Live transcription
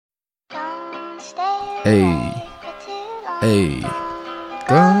Hey, hey,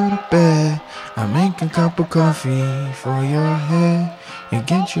 go to bed. I make a cup of coffee for your head and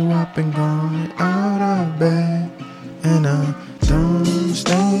get you up and going out of bed. And I don't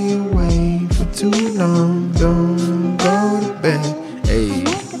stay away for too long. Don't go to bed. Hey,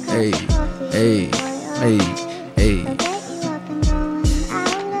 hey, hey, hey, hey.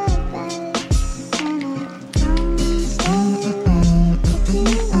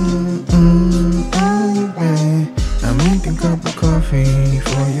 Cup of coffee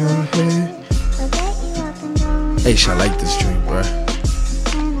for your head. Hey, I like this drink, bruh.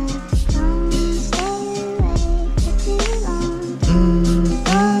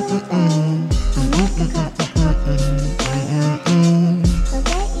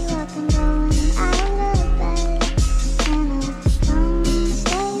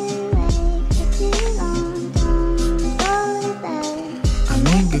 I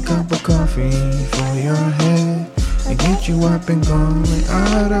make a cup of coffee for your head. Get you up and going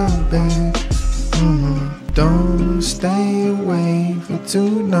out of bed. Don't stay away for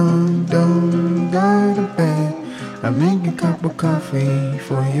too long. Don't go to bed. I make a cup of coffee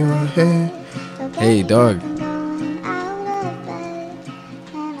for your head. Hey, dog.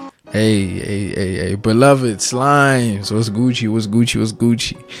 Hey, beloved slimes. What's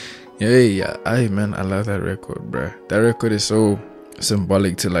Gucci? Hey, man, I love that record, bruh. That record is so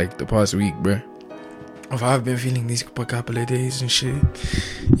symbolic to like the past week, bruh. I've been feeling these couple of days and shit,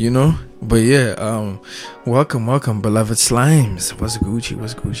 you know. But yeah, welcome, beloved slimes. What's Gucci?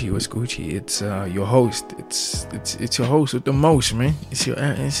 It's your host. It's your host with the most, man. It's your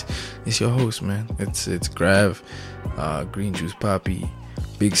host, man. It's Grav, Green Juice Poppy,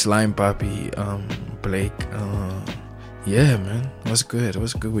 Big Slime Poppy, Blake. Yeah, man. What's good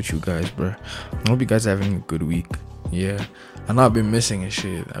with you guys, bro? I hope you guys are having a good week. Yeah, I know I've been missing and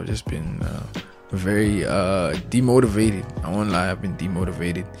shit. I've just been very demotivated. I won't lie, I've been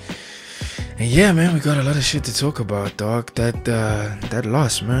demotivated. And yeah, man, we got a lot of shit to talk about, dog. That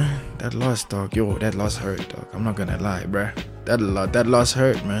loss, man. That loss, dog. Yo, that loss hurt, dog. I'm not gonna lie, bruh. That loss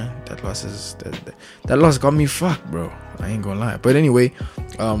hurt, man. That loss got me fucked, bro. I ain't gonna lie. But anyway,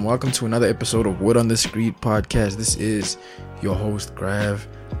 welcome to another episode of Word on the Street podcast. This is your host, Grav.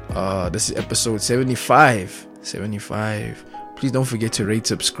 This is episode 75. Please don't forget to rate,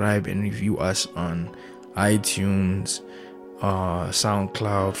 subscribe, and review us on iTunes,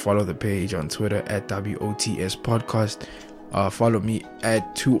 SoundCloud. Follow the page on Twitter at WOTS Podcast. Follow me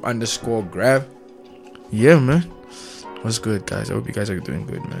at 2_Grav. Yeah, man. What's good, guys? I hope you guys are doing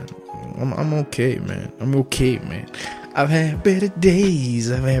good, man. I'm okay, man. I've had better days.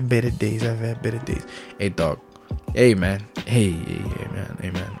 Hey, dog. Hey, man. Hey,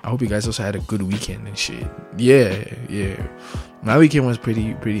 man. I hope you guys also had a good weekend and shit. Yeah. My weekend was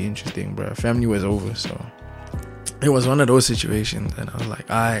pretty interesting, bro. Family was over, so it was one of those situations, and I was like,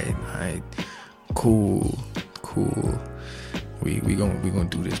 alright, cool. We gonna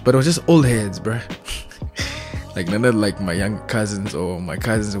do this. But it was just old heads, bro. Like none of like my young cousins or my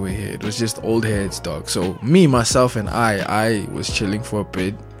cousins were here. It was just old heads, dog. So me, myself, and I was chilling for a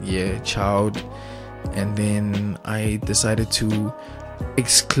bit. Yeah, child. And then I decided to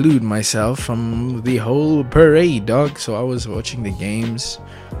exclude myself from the whole parade, dog. So I was watching the games.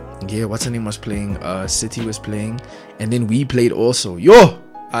 Yeah, what's her name was playing? City was playing, and then we played also. Yo,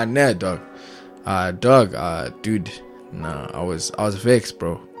 nah, dog. Dude, nah, I was vexed,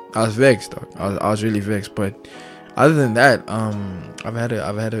 bro. I was vexed, dog. I was really vexed. But other than that, I've had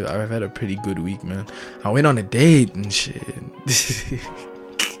a pretty good week, man. I went on a date and shit.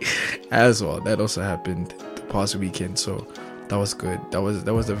 As well, that also happened the past weekend, so that was good. That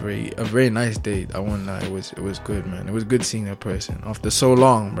was a very nice date. I won't lie, it was good, man. It was good seeing that person after so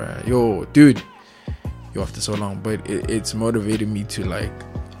long, bruh. Yo, dude, after so long. But it's motivated me to like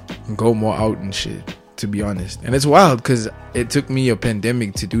go more out and shit, to be honest. And it's wild because it took me a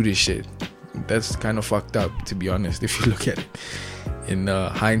pandemic to do this shit. That's kind of fucked up, to be honest. If you look at it in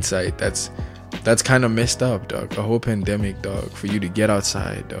hindsight, that's kind of messed up, dog. A whole pandemic, dog, for you to get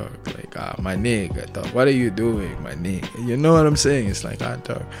outside, dog. Like, my nigga, dog, what are you doing, my nigga? You know what I'm saying? It's like,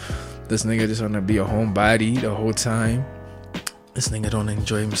 dog, this nigga just want to be a homebody the whole time. This nigga don't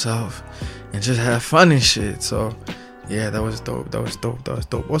enjoy himself and just have fun and shit. So, yeah, that was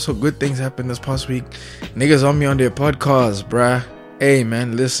dope. Also, good things happened this past week. Niggas on me on their podcast, bruh. Hey,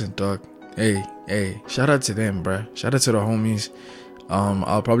 man, listen, dog. Hey, shout out to them, bruh. Shout out to the homies.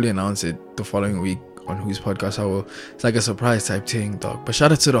 I'll probably announce it the following week on whose podcast I will. It's like a surprise type thing, dog. But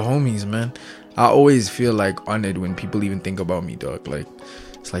shout out to the homies, man. I always feel like honored when people even think about me, dog. Like,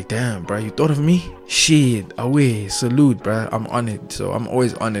 It's like, damn, bro, you thought of me? Shit, away, salute, bro. I'm honored. So I'm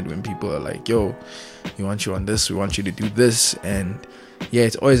always honored when people are like, yo, we want you on this, we want you to do this. And yeah,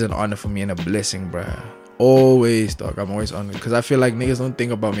 it's always an honor for me and a blessing, bro. Always, dog. I'm always honored because I feel like niggas don't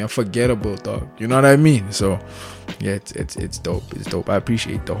think about me. I'm forgettable, dog. You know what I mean? So yeah, it's dope. It's dope. I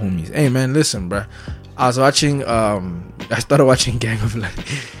appreciate the homies. Hey man, listen, bro. I was watching I started watching Gangs of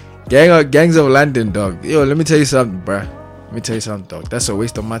London, dog. Yo, let me tell you something, bro. Let me tell you something, dog. That's a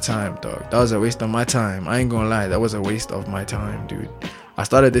waste of my time, dog. That was a waste of my time. I ain't gonna lie. That was a waste of my time, dude. I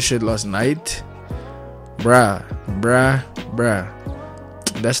started this shit last night. Bruh.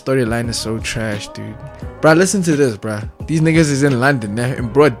 That storyline is so trash, dude. Bruh, listen to this, bruh. These niggas is in London, in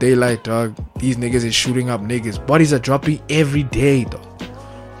broad daylight, dog. These niggas is shooting up niggas. Bodies are dropping every day, dog.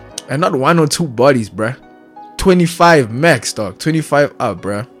 And not 1 or 2 bodies, bruh. 25 max, dog. 25 up,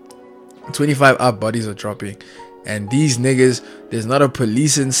 bruh. 25 up bodies are dropping. And these niggas, there's not a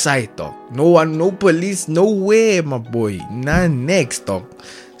police in sight, dog. No police, nowhere, my boy. None next, dog.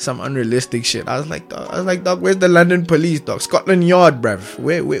 Some unrealistic shit. I was like, dog, where's the London police, dog? Scotland Yard, bruv.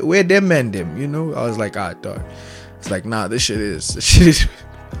 Where them man them? You know? I was like, dog. It's like, nah, this shit is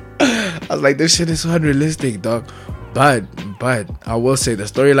I was like, this shit is so unrealistic, dog. But I will say the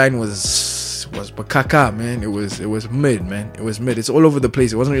storyline was bakaka, man. It was mid, man. It was mid. It's all over the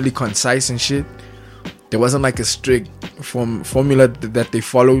place. It wasn't really concise and shit. There wasn't like a strict formula that they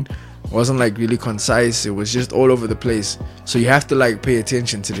followed. It wasn't like really concise. It was just all over the place. So you have to like pay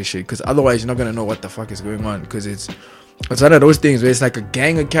attention to this shit, because otherwise you're not gonna know what the fuck is going on. Because it's one of those things where it's like a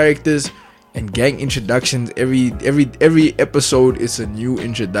gang of characters and gang introductions. Every episode is a new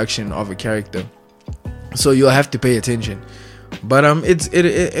introduction of a character. So you'll have to pay attention. But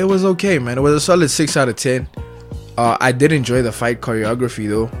it was okay, man. It was a solid 6 out of 10. I did enjoy the fight choreography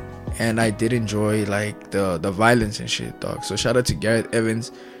though. And I did enjoy like the violence and shit, dog. So shout out to Gareth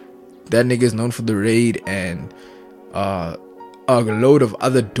Evans. That nigga is known for The Raid and a load of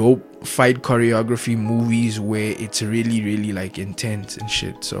other dope fight choreography movies where it's really, really like intense and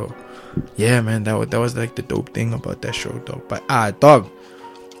shit. So yeah, man, that was like the dope thing about that show, dog. But dog,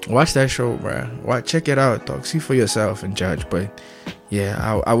 watch that show, bro. Check it out, dog. See for yourself and judge. But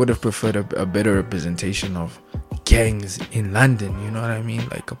yeah, I would have preferred a better representation of gangs in London, you know what I mean?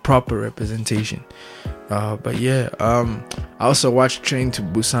 Like a proper representation. But yeah, I also watched Train to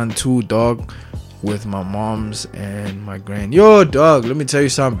Busan 2, dog, with my moms and my grand. Yo, dog, let me tell you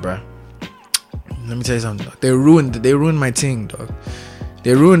something, bro. Let me tell you something, dog. They ruined my thing, dog.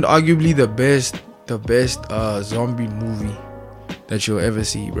 They ruined arguably the best zombie movie that you'll ever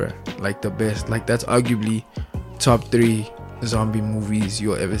see, bro. Like the best. Like that's arguably top 3 zombie movies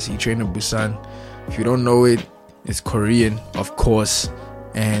you'll ever see. Train to Busan. If you don't know it, it's Korean, of course,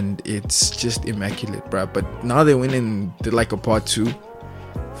 and it's just immaculate, bro. But now they went and did like a part 2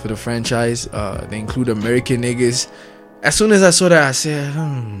 for the franchise. They include American niggas. As soon as I saw that, I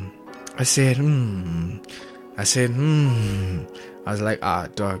was like,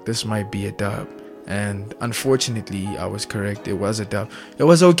 dog, this might be a dub. And unfortunately, I was correct. It was a dub. It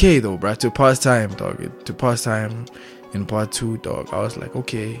was okay though, bro. To pass time, dog. To pass time in part 2, dog. I was like,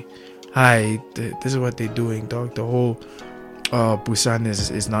 okay. Hi, this is what they're doing, dog. The whole Busan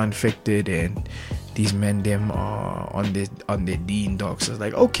is now infected, and these men them are on their dean, dog. So it's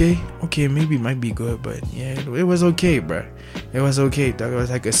like, okay, maybe it might be good, but yeah, it was okay, bro. It was okay, dog. It was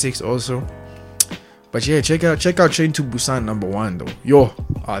like a 6 also. But yeah, check out Train to Busan #1 though. Yo,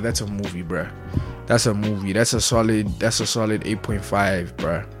 that's a movie, bro. That's a movie. That's a solid 8.5,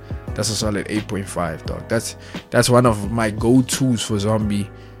 bro. That's a solid 8.5, dog. That's one of my go-tos for zombie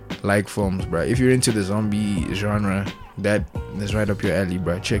like films, bro. If you're into the zombie genre, that is right up your alley,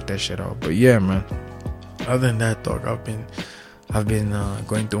 bro. Check that shit out. But yeah, man, other than that, dog, I've been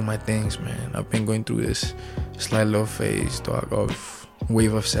going through my things, man. I've been going through this slight little phase, dog, of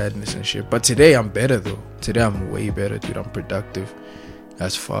wave of sadness and shit. But today I'm better though. Today I'm way better, dude. I'm productive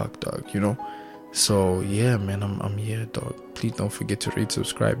as fuck, dog, you know. So yeah, man, I'm here, dog. Please don't forget to rate,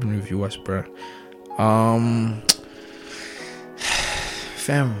 subscribe, and review us, bro.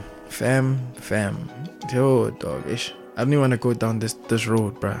 Fam. Yo, dog, I don't even want to go down this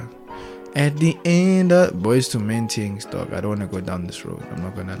road, bro. At the end of Boys to Men things, dog, I don't want to go down this road. I'm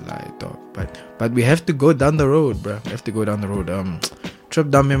not gonna lie, dog. But we have to go down the road, bro. We have to go down the road. Trip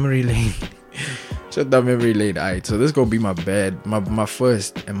down memory lane. Trip down memory lane. Alright, so this is gonna be my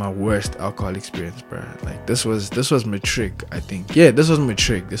first and my worst alcohol experience, bro. Like this was matric, I think. Yeah, this was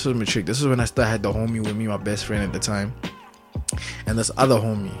matric. This is when I still had the homie with me, my best friend at the time. And this other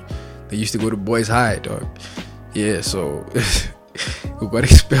homie that used to go to Boys High, dog. Yeah, so we got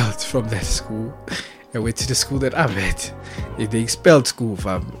expelled from that school. I went to the school that I'm at. If they expelled school,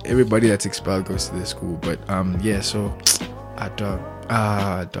 fam. Everybody that's expelled goes to the school. But yeah, so dog,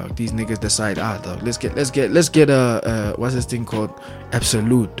 these niggas decide, dog, let's get a what's this thing called?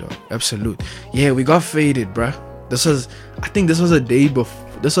 Absolute, dog. Absolute. Yeah, we got faded, bruh. I think this was a day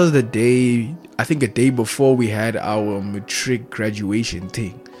before we had our matric graduation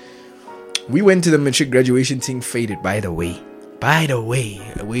thing. We went to the matric graduation thing faded, by the way.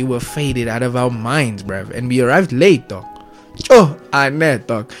 We were faded out of our minds, bruv. And we arrived late, dog. Oh, I net,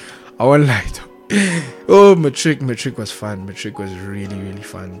 dog. I won't lie, dog. Oh, matric was fun. Matric was really, really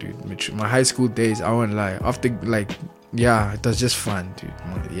fun, dude. My high school days, I won't lie. After, like, yeah, it was just fun, dude.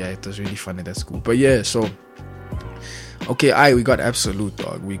 Yeah, it was really fun at that school. But yeah, so... Okay, we got absolute,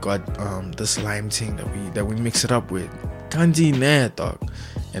 dog. We got the slime thing that we mix it up with. Canteen, dog.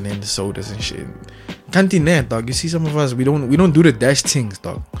 And then the sodas and shit. Canteen, dog. You see, some of us we don't do the dash things,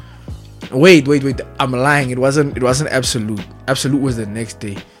 dog. Wait. I'm lying. It wasn't absolute. Absolute was the next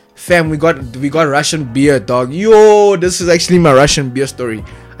day. Fam, we got Russian beer, dog. Yo, this is actually my Russian beer story.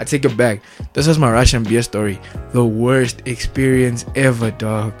 I take it back. This was my Russian beer story. The worst experience ever,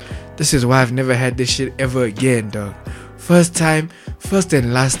 dog. This is why I've never had this shit ever again, dog. First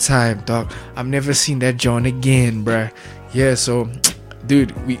and last time, dog. I've never seen that John again, bruh. Yeah, so,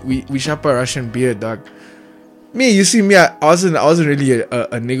 dude, we shop a Russian beer, dog. Me, you see me, I wasn't really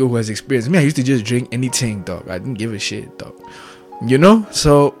a nigga who has experience. Me, I used to just drink anything, dog. I didn't give a shit, dog. You know?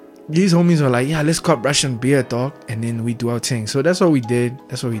 So, these homies were like, yeah, let's cop Russian beer, dog. And then we do our thing. So, that's what we did.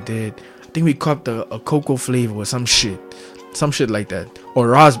 I think we copped a cocoa flavor or some shit. Some shit like that.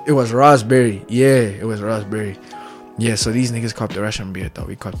 Or it was raspberry. Yeah, it was raspberry. Yeah, so these niggas copped the Russian beer, dog.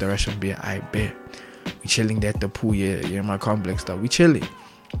 We copped the Russian beer, I bet. We chilling there at the pool, yeah, my complex, dog. We chilling.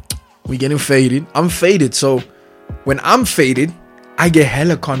 We getting faded. I'm faded, so when I'm faded, I get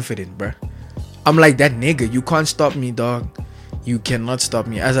hella confident, bruh. I'm like that nigga. You can't stop me, dog. You cannot stop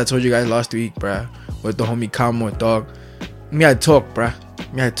me. As I told you guys last week, bruh, with the homie Kamo, dog. Me, I talk, bruh.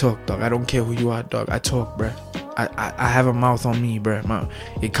 Dog. I don't care who you are, dog. I talk, bruh. I have a mouth on me, bruh.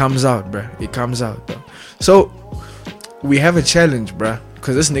 It comes out, bruh. It comes out, dog. So we have a challenge, bruh.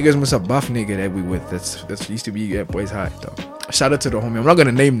 Cause this nigga's must a buff nigga that we with. That's used to be at Boys High, dog. Shout out to the homie. I'm not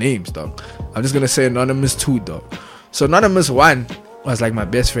gonna name names, dog. I'm just gonna say Anonymous 2, dog. So Anonymous 1 was like my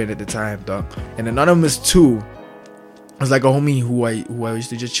best friend at the time, dog. And Anonymous 2 was like a homie who I used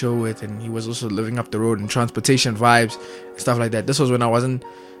to just chill with, and he was also living up the road and transportation vibes and stuff like that. This was when I wasn't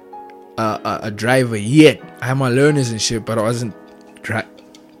a driver yet. I had my learners and shit, but I wasn't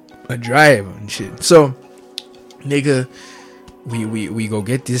a driver and shit. So, nigga, we go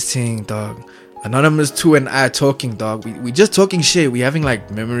get this thing, dog. Anonymous 2 and I are talking, dog. We just talking shit. We having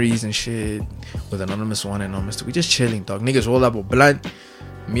like memories and shit with Anonymous 1 and Anonymous 2. We just chilling, dog. Niggas roll up a blunt.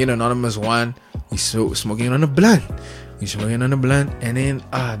 Me and Anonymous 1, we smoking on a blunt. And then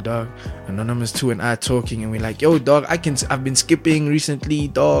dog, Anonymous 2 and I talking, and we like, yo, dog, I've been skipping recently,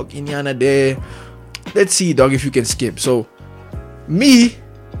 dog. Indiana there. Let's see, dog, if you can skip. So me,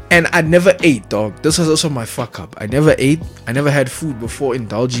 and I never ate, dog. This was also my fuck up. I never ate. I never had food before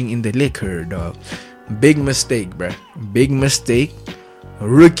indulging in the liquor, dog. Big mistake, bruh. Big mistake.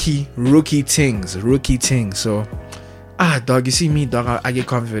 Rookie things. So, dog, you see me, dog, I get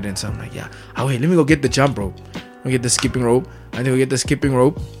confidence. I'm like, yeah. Wait, let me go get the jump rope. Let me get the skipping rope. I think we get the skipping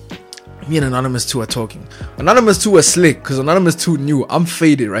rope. Me and Anonymous 2 are talking. Anonymous 2 was slick, because Anonymous 2 knew I'm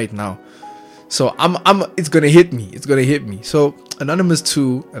faded right now. So it's gonna hit me. So Anonymous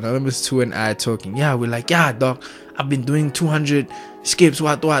 2 and I talking. Yeah, we're like, yeah, dog, I've been doing 200 skips,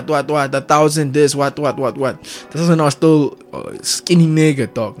 what, 1,000 this, what. This is when I was still skinny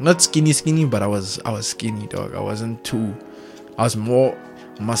nigga, dog. Not skinny, but I was skinny, dog. I was more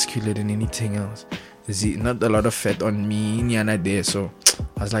muscular than anything else. Not a lot of fat on me, Niana there. So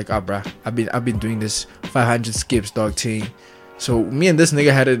I was like, bruh, I've been doing this 500 skips, dog, thing. So me and this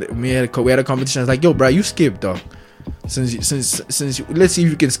nigga we had a competition. I was like, yo, bro, you skip, dog. Since let's see if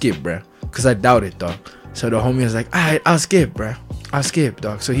you can skip, bro. Cause I doubt it, dog. So the homie was like, alright, I'll skip, bro. I'll skip,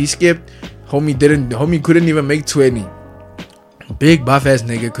 dog. So he skipped. Homie couldn't even make 20. Big buff ass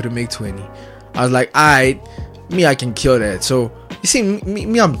nigga couldn't make 20. I was like, alright, me, I can kill that. So you see,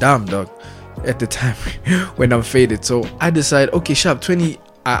 me, I'm dumb, dog. At the time when I'm faded. So I decide, okay, sharp 20.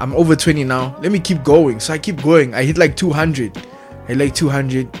 I'm over 20 now. Let me keep going. So I keep going. I hit like 200.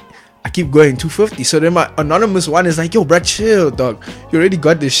 I keep going 250. So then my Anonymous 1 is like, yo, bro, chill, dog. You already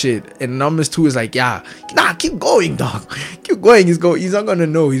got this shit. And Anonymous 2 is like, yeah, nah, keep going, dog. Keep going. He's not gonna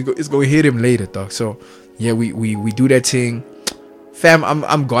know. It's gonna hit him later, dog. So yeah, we do that thing. Fam,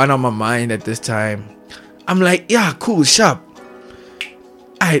 I'm gone on my mind at this time. I'm like, yeah, cool, sharp.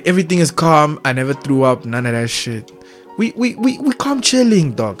 everything is calm. I never threw up, none of that shit. We come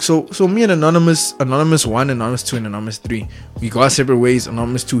chilling, dog. So me and anonymous 1, anonymous 2, and anonymous 3, we go our separate ways.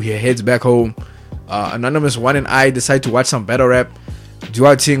 Anonymous 2 here heads back home. Anonymous 1 and I decide to watch some battle rap, do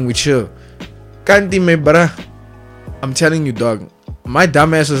our thing, we chill. Can't me, bruh. I'm telling you, dog. My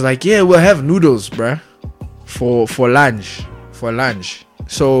dumbass was like, yeah, we'll have noodles, bruh, for lunch.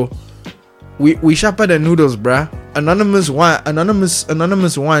 So we shop at the noodles, bruh. Anonymous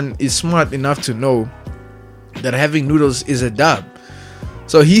one is smart enough to know that having noodles is a dub.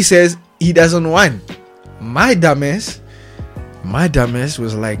 So he says he doesn't want. My dumbass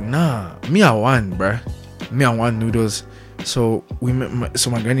was like, nah, me I want, bruh. Me I want noodles. So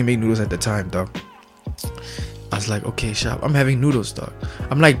my granny made noodles at the time, dog. I was like, okay, sharp. I'm having noodles, dog.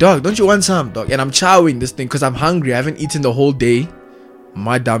 I'm like, dog, don't you want some, dog? And I'm chowing this thing because I'm hungry. I haven't eaten the whole day.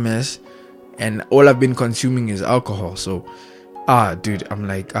 My dumbass. And all I've been consuming is alcohol. So, dude, I'm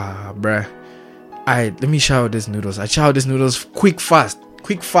like, bruh. Let me shower these noodles. I shower these noodles quick, fast.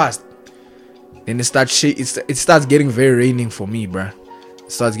 Then it starts getting very raining for me, bruh.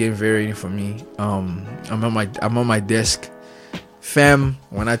 It starts getting very raining for me. I'm on my desk. Fam,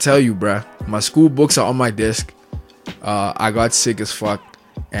 when I tell you, bruh, my school books are on my desk. I got sick as fuck.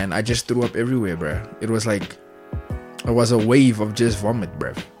 And I just threw up everywhere, bruh. It was a wave of just vomit,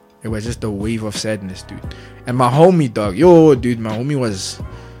 bruh. It was just a wave of sadness, dude. And my homie, dog. Dude, my homie was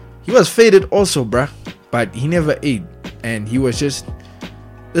faded also, bruh. But he never ate. And he was just...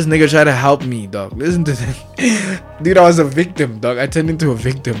 This nigga tried to help me, dog. Listen to that. Dude, I was a victim, dog. I turned into a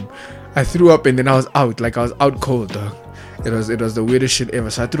victim. I threw up and then I was out. Like, I was out cold, dog. It was the weirdest shit ever.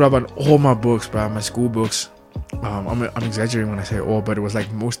 So I threw up on all my books, bruh. My school books. I'm exaggerating when I say all, but it was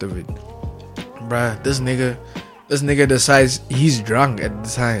like most of it. Bruh, this nigga decides he's drunk at the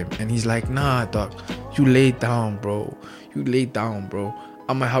time. And he's like, nah, dog. You lay down, bro.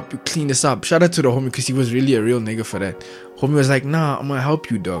 I'm gonna help you clean this up. Shout out to the homie because he was really a real nigga for that. Homie was like, nah, I'm gonna help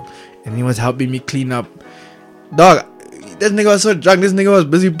you, dog. And he was helping me clean up. Dog, this nigga was so drunk. This nigga was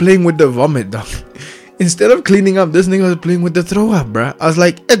busy playing with the vomit, dog. Instead of cleaning up, this nigga was playing with the throw up, bruh. I was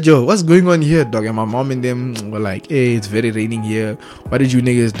like, hey, Joe, what's going on here, dog? And my mom and them were like, hey, it's very raining here. What did you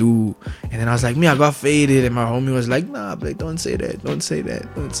niggas do? And then I was like, I got faded. And my homie was like, nah, but don't say that, dog. Don't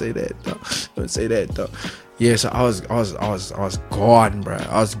say that, dog. Yeah, so I was gone, bruh.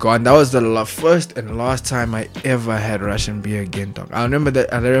 I was gone. That was the first and last time I ever had Russian beer again, dog. I remember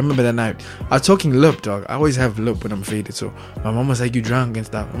that night. I was talking lip, dog. I always have lip when I'm faded. So my mom was like, you drunk and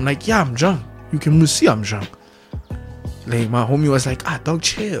stuff. I'm like, yeah, I'm drunk. You can see I'm drunk. Like, my homie was like, dog,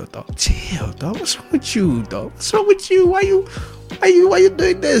 chill, dog. What's wrong with you, dog? Why you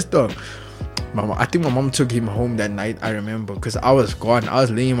doing this, dog? I think my mom took him home that night. I remember because I was gone. I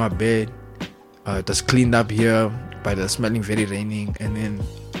was laying in my bed. It was cleaned up here by the smelling very raining, and then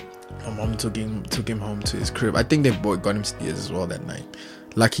my mom took him home to his crib. I think they both got him stairs as well that night.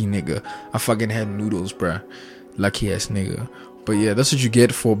 Lucky nigga. I fucking had noodles, bruh. Lucky ass nigga. But yeah, that's what you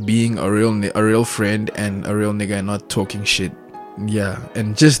get for being a real friend and a real nigga and not talking shit. Yeah,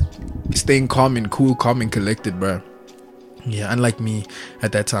 and just staying calm and cool, calm and collected, bruh. Yeah, unlike me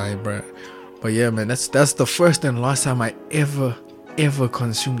at that time, bruh. But yeah, man, that's the first and last time I ever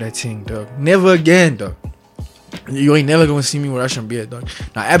consumed that thing, dog. Never again, dog. You ain't never gonna see me with Russian beer, dog.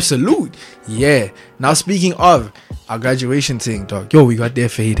 Now, absolute, yeah. Now, speaking of our graduation thing, dog. Yo, we got there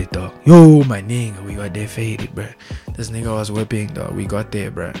faded, dog. Yo, my nigga, we got there faded, bruh. This nigga was whipping, dog. We got there,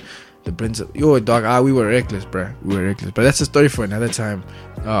 bruh. The prince, yo, dog. We were reckless, bruh. But that's a story for another time.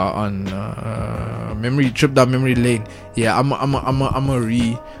 On memory trip down memory lane. Yeah, I'm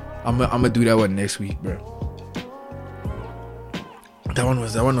gonna do that one next week, bruh. That one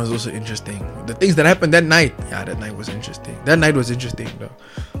was also interesting. The things that happened that night. Yeah, that night was interesting. Though.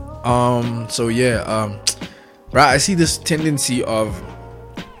 So yeah, right. I see this tendency of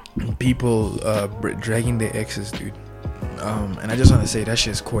people dragging their exes, dude. And I just want to say that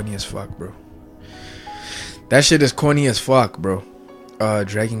shit is corny as fuck, bro.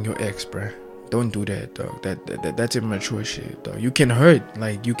 Dragging your ex, bro. Don't do that, dog. That's immature shit, dog. You can hurt,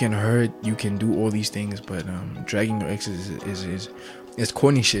 you can do all these things, but dragging your ex is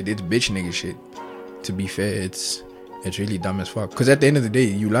corny shit. It's bitch nigga shit. To be fair, it's really dumb as fuck. Cause at the end of the day,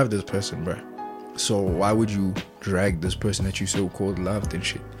 you love this person, bro. So why would you drag this person that you so called loved and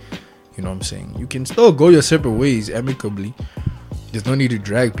shit? You know what I'm saying? You can still go your separate ways amicably. There's no need to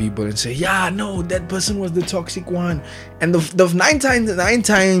drag people and say, yeah, no, that person was the toxic one. And the 9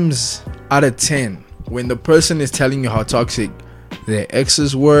 times out of 10, when the person is telling you how toxic their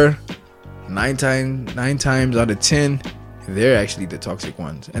exes were, 9 times out of 10, they're actually the toxic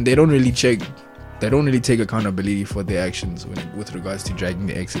ones. And they don't really check they don't really take accountability for their actions with regards to dragging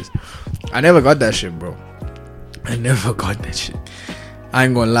the exes. I never got that shit, bro. I never got that shit. I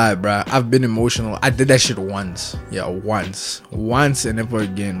ain't gonna lie, bro. I've been emotional. I did that shit once. Yeah, once and never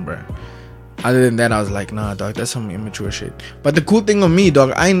again, bro. Other than that, I was like, nah, dog, that's some immature shit. But the cool thing on me,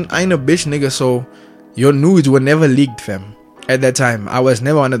 dog, I ain't a bitch nigga, so your nudes were never leaked, fam. At that time, I was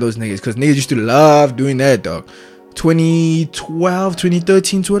never one of those niggas, because niggas used to love doing that, dog. 2012,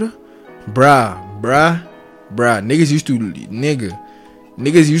 2013 Twitter, bruh. Niggas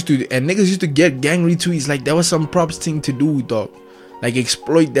used to get gang retweets. Like, that was some props thing to do, dog. Like,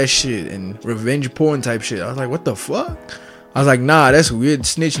 exploit that shit and revenge porn type shit. I was like, what the fuck? I was like, nah, that's weird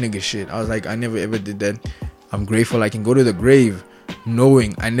snitch nigga shit. I was like, I never ever did that. I'm grateful I can go to the grave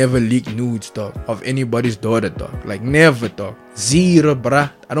knowing I never leaked nudes, dog, of anybody's daughter, dog. Like, never, dog. Zero,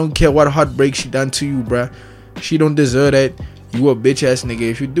 bruh. I don't care what heartbreak she done to you, bruh. She don't deserve that. You a bitch ass nigga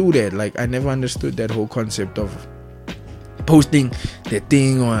if you do that. Like, I never understood that whole concept of posting the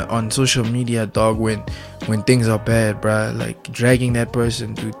thing on social media, dog, when things are bad, bruh. Like, dragging that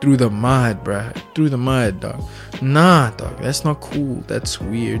person through the mud, bruh. Through the mud, dog. Nah, dog, that's not cool. That's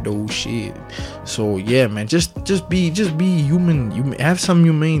weird, oh shit. So yeah, man, just be human. You have some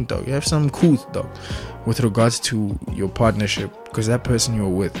humane, dog. You have some cool, dog, with regards to your partnership, because that person you're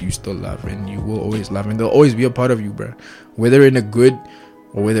with, you still love, and you will always love, and they'll always be a part of you, bruh. Whether in a good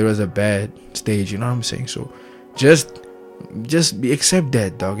or whether it was a bad stage, you know what I'm saying? So just accept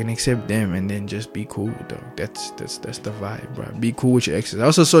that, dog, and accept them, and then just be cool, dog. That's the vibe, bro. Be cool with your exes. I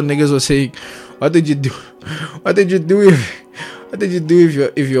also saw niggas were saying, what did you do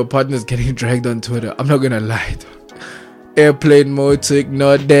if your partner's getting dragged on Twitter? I'm not gonna lie, dog. Airplane mode to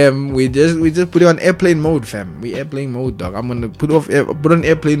ignore them. We just put it on airplane mode, fam. We airplane mode, dog. I'm gonna put on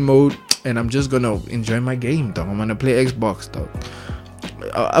airplane mode, and I'm just gonna enjoy my game, dog. I'm gonna play Xbox, dog.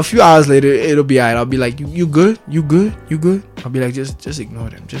 A few hours later, it'll be alright. I'll be like, you good? I'll be like, just ignore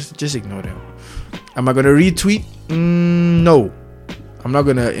them. Just ignore them. Am I gonna retweet? No. I'm not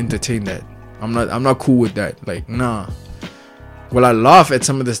gonna entertain that. I'm not cool with that. Like, nah. Will I laugh at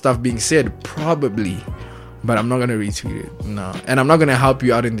some of the stuff being said? Probably. But I'm not gonna retweet it. Nah. And I'm not gonna help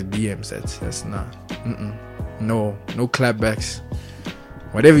you out in the DMs. That's not. No clapbacks.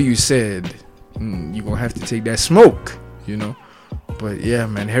 Whatever you said, you're gonna have to take that smoke, you know. But yeah,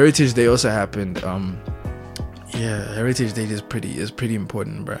 man, Heritage Day also happened. Heritage Day is pretty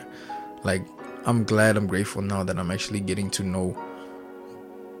important, bruh. Like, I'm grateful now that I'm actually getting to know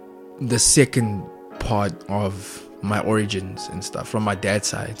the second part of my origins and stuff from my dad's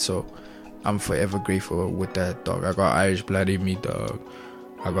side. So I'm forever grateful with that, dog. I got Irish blood in me, dog.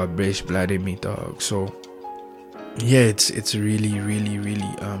 I got British blood in me, dog. So yeah, it's really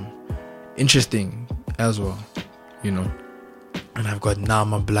interesting as well, you know. And I've got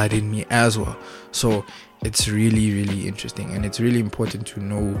Nama blood in me as well. So it's really interesting, and it's really important to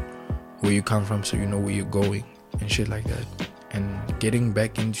know where you come from so you know where you're going and shit like that. And getting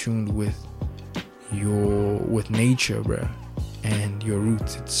back in tune with nature, bruh, and your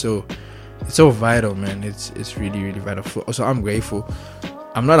roots. It's so vital, man. It's really vital. So I'm grateful.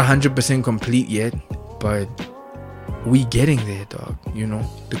 I'm not 100% complete yet, but we getting there, dog. You know,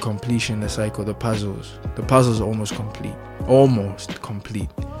 the completion, the cycle, the puzzles are almost complete.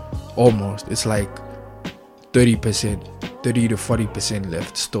 It's like 30 to 40%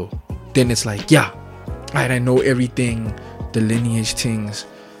 left still. Then it's like, yeah, I know everything, the lineage things.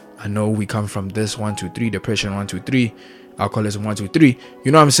 I know we come from this 1, 2, 3, depression 1, 2, 3, alcoholism 1, 2, 3.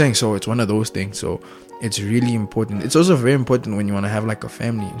 You know what I'm saying? So it's one of those things. So it's really important. It's also very important when you want to have like a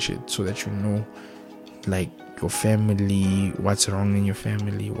family and shit, so that you know, like, your family, what's wrong in your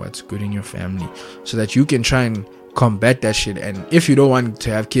family, what's good in your family, so that you can try and combat that shit. And if you don't want to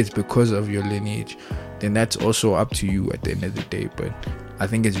have kids because of your lineage, then that's also up to you at the end of the day. But I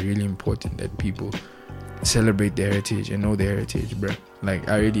think it's really important that people celebrate their heritage and know their heritage, bro. Like,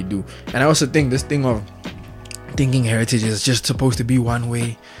 I really do. And I also think this thing of thinking heritage is just supposed to be one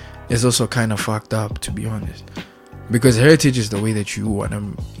way is also kind of fucked up, to be honest, because heritage is the way that you want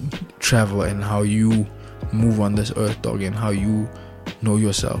to travel and how you move on this earth, dog, and how you know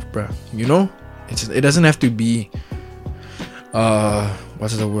yourself, bruh. You know, it doesn't have to be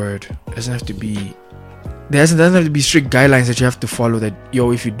what's the word? It doesn't have to be. There doesn't have to be strict guidelines that you have to follow. That,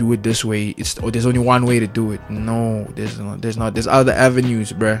 yo, if you do it this way, there's only one way to do it. No, there's not. There's other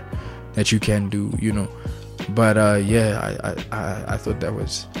avenues, bruh, that you can do. You know, but yeah, I thought that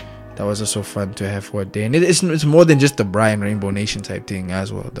was also fun to have for a day, and it's more than just the Brian Rainbow Nation type thing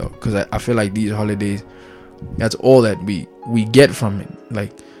as well, though, because I feel like these holidays, that's all that we get from it.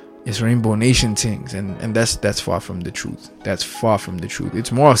 Like, it's Rainbow Nation things, and that's far from the truth. That's far from the truth.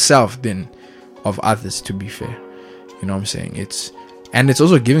 It's more self than of others, to be fair. You know what I'm saying? It's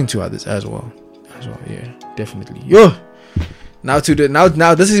also giving to others as well. Yeah, definitely. Yo, now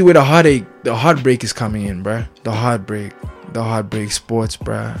this is where the heartbreak is coming in, bruh. The heartbreak sports,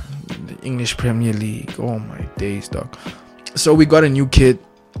 bruh. The English Premier League. Oh my days, dog. So we got a new kid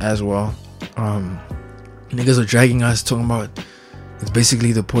as well. Niggas are dragging us, talking about it's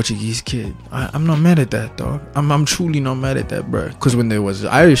basically the Portuguese kid. I'm not mad at that, dog. I'm truly not mad at that, bruh. Because when there was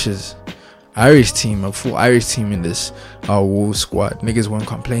Irish team, a full Irish team in this Wolves squad, niggas weren't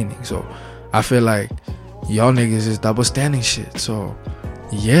complaining. So I feel like y'all niggas is double standing shit. So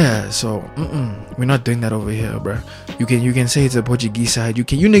yeah, we're not doing that over here, bruh. You can say it's a Portuguese side. You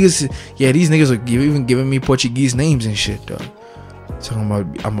niggas, yeah, these niggas are even giving me Portuguese names and shit, dog. Talking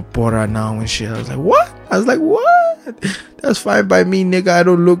about I'm a Porra now and shit. I was like, what? That's fine by me, nigga. I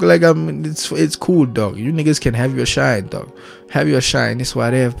don't look like it's cool, dog. You niggas can have your shine, dog. Have your shine. It's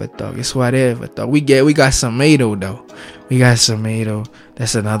whatever, dog. We got Semedo, though.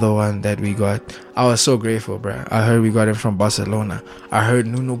 That's another one that we got. I was so grateful, bro. I heard we got him from Barcelona. I heard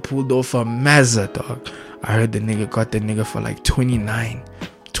Nuno pulled off a Mazza, dog. I heard the nigga got the nigga for like 29.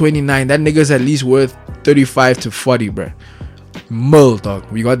 That nigga's at least worth 35 to 40, bro. Mull, dog.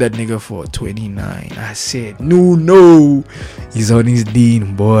 We got that nigga for 29. I said, no. He's on his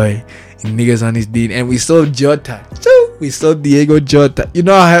dean, boy. Niggas on his dean. And we sold Jota. We sold Diego Jota. You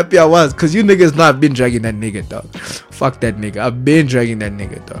know how happy I was? Because you niggas know I've been dragging that nigga, dog. Fuck that nigga. I've been dragging that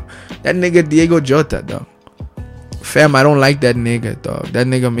nigga, dog. That nigga Diego Jota, dog. Fam, I don't like that nigga, dog. That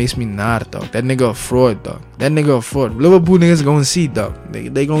nigga makes me nod, dog. That nigga a fraud, dog. Liverpool niggas gonna see, dog.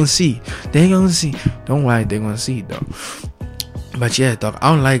 They gonna see. Don't worry, they gonna see, dog. But yeah, dog,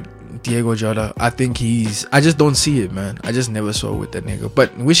 I don't like Diego Jota. I just don't see it, man. I just never saw it with that nigga.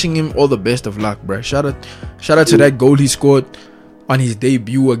 But wishing him all the best of luck, bro. Shout out to that goal he scored on his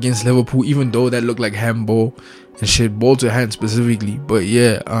debut against Liverpool, even though that looked like handball and shit, ball to hand specifically. But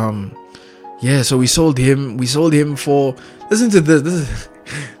yeah, so we sold him for, listen to this. This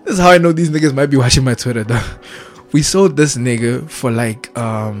is how I know these niggas might be watching my Twitter, dog. We sold this nigga for like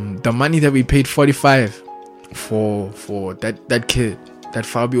the money that we paid 45 for that kid, that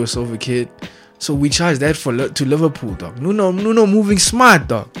Fabio Silva kid. So we charged that to Liverpool, dog. Nuno moving smart,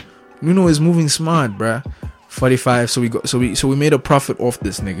 dog. Nuno is moving smart, bruh. 45. So we made a profit off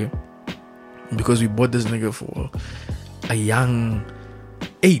this nigga because we bought this nigga for a young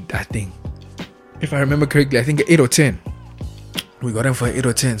 8, I think. If I remember correctly, I think 8 or 10. We got him for 8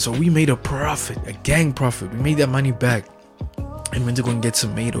 or 10. So we made a profit, a gang profit. We made that money back and went to go and get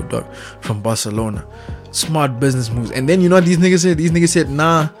Semedo, dog, from Barcelona. Smart business moves. And then you know what these niggas said?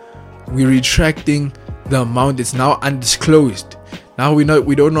 Nah, we're retracting the amount. It's now undisclosed. Now we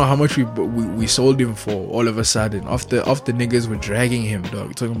don't know how much we sold him for all of a sudden. After niggas were dragging him,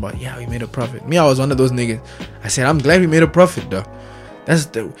 dog, talking about, yeah, we made a profit. Me, I was one of those niggas. I said, I'm glad we made a profit, dog.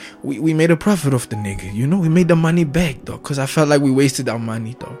 We made a profit off the nigga. You know, we made the money back, dog, because I felt like we wasted our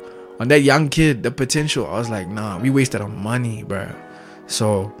money, dog. On that young kid, the potential, I was like, nah, we wasted our money, bruh.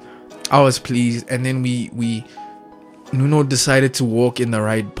 So I was pleased. And then we Nuno decided to walk in the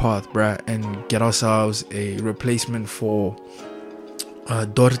right path, bruh, and get ourselves a replacement for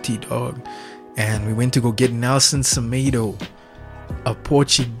Dorti, dog. And we went to go get Nelson Semedo, a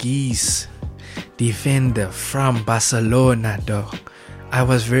Portuguese defender from Barcelona, dog. I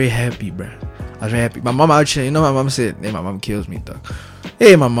was very happy, bruh. I was very happy. My mom actually, you know, my mom said, hey, my mom kills me, dog.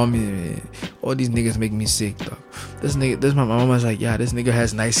 Hey, my mom, all these niggas make me sick, dog. My mom was like, yeah, this nigga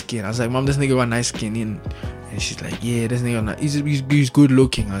has nice skin. I was like, mom, this nigga got nice skin. And she's like, yeah, this nigga, he's good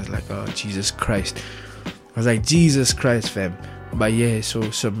looking. I was like, oh, Jesus Christ. I was like, Jesus Christ, fam. But yeah, so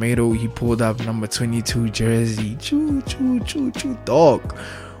Semedo, he pulled up number 22 jersey. Choo, dog.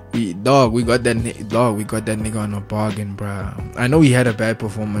 We got that nigga on a bargain, bruh. I know he had a bad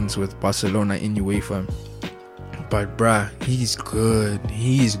performance with Barcelona in UEFA, but bruh, he's good.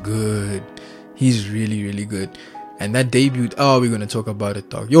 He's really, really good. And that debut, we're gonna talk about it,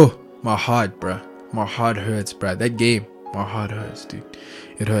 dog. Yo, my heart, bruh. My heart hurts, bruh. That game, my heart hurts, dude.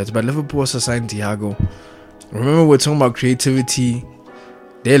 It hurts. But Liverpool also signed Thiago. Remember, we're talking about creativity.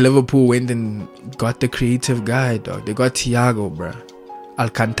 There, Liverpool went and got the creative guy, dog. They got Thiago, bruh.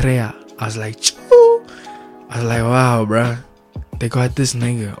 Alcantara. I was like, wow, bruh. They got this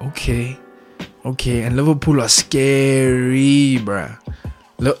nigga. Okay. And Liverpool are scary, bruh.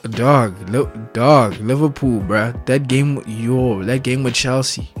 Dog. Liverpool, bruh. That game with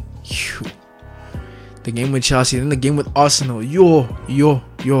Chelsea. The game with Chelsea. Then the game with Arsenal. Yo,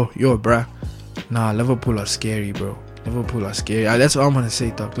 bruh. Nah, Liverpool are scary, bro. Liverpool are scary. That's what I'm gonna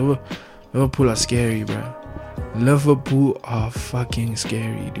say, dog. Liverpool are scary, bruh. Liverpool are fucking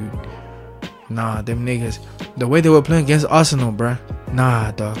scary, dude. Nah, them niggas. The way they were playing against Arsenal, bruh.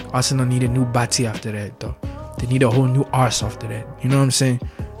 Nah, dog. Arsenal need a new Batty after that, dog. They need a whole new arse after that. You know what I'm saying?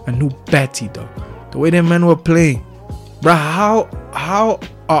 A new Batty, dog. The way them men were playing. Bruh, how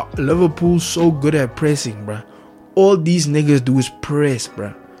are Liverpool so good at pressing, bruh? All these niggas do is press,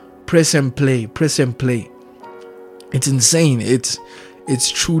 bruh. Press and play. Press and play. It's insane. It's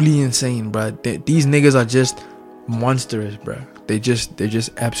truly insane, bruh. These niggas are just monstrous, bruh. They're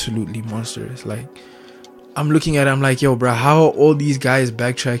just absolutely monstrous. Like, I'm looking at it, I'm like, yo, bruh, how are all these guys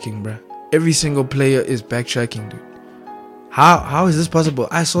backtracking, bruh? Every single player is backtracking, dude. How is this possible?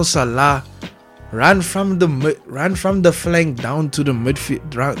 I saw Salah run from the flank down to the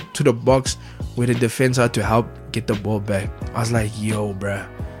midfield, to the box where the defense had to help get the ball back. I was like, yo, bruh.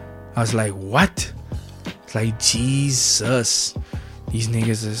 I was like, what? It's like, Jesus. These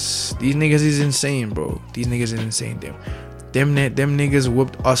niggas is insane, bro. These niggas is insane. Them niggas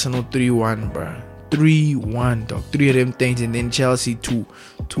whooped Arsenal 3-1, bruh. 3-1, dog. 3 of them things, and then Chelsea 2-0,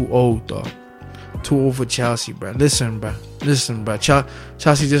 dog. 2-0 for Chelsea, bruh. Listen, bruh.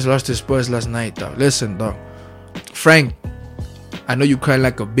 Chelsea just lost to Spurs last night, dog. Listen, dog. Frank, I know you crying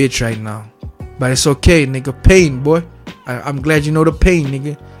like a bitch right now, but it's okay, nigga. Pain, boy. I'm glad you know the pain,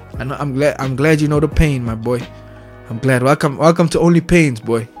 nigga. I'm glad you know the pain, my boy. I'm glad. Welcome to Only Pains,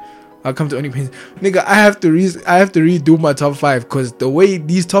 boy. Welcome to Only Pains, nigga. I have to redo my top 5 because the way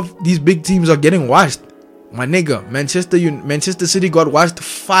these big teams are getting washed, my nigga. Manchester City got washed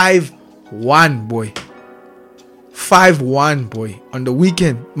 5-1, boy. 5-1, boy, on the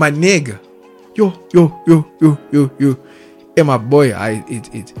weekend, my nigga. Yo. Hey, my boy.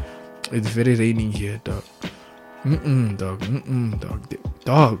 It's very raining here, dog.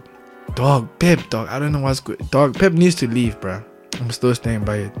 Dog. Pep, dog. I don't know what's good. Dog, Pep needs to leave, bruh. I'm still staying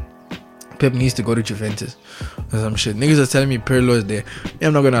by it. Pep needs to go to Juventus or some shit. Niggas are telling me Pirlo is there. Yeah,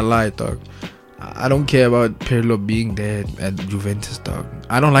 I'm not gonna lie, dog. I don't care about Pirlo being there at Juventus, dog.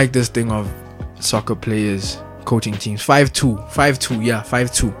 I don't like this thing of soccer players coaching teams. 5-2. Yeah,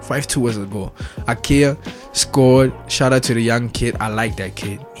 5-2. 5-2 was the goal. Akea scored. Shout out to the young kid. I like that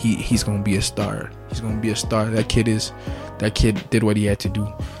kid. He's gonna be a star. That kid did what he had to do.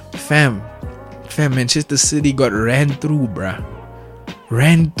 Fam, Manchester City got ran through, bruh.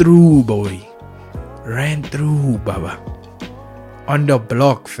 Ran through, boy. Ran through, baba. On the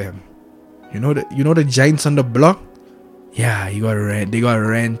block, fam. You know the Giants on the block? Yeah, they got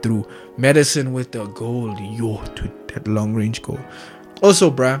ran through. Madison with the goal. Yo, dude, that long range goal.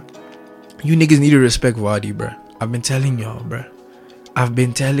 Also, bruh, you niggas need to respect Vardy, bruh. I've been telling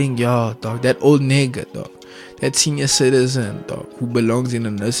y'all, dog. That old nigga, dog. That senior citizen, dog, who belongs in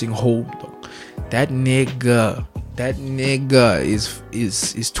a nursing home, dog. That nigga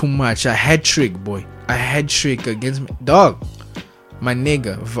is too much. A hat trick, boy. A hat trick against me, dog. My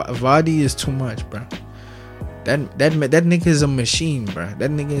nigga, Vardy is too much, bro. That nigga is a machine, bro.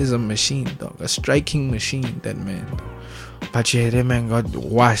 That nigga is a machine, dog. A striking machine, that man. But yeah, that man got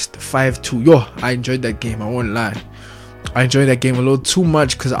washed 5-2. Yo, I enjoyed that game. I won't lie. I enjoyed that game a little too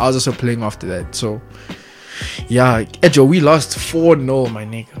much because I was also playing after that. So yeah, Ejo, we lost 4-0, my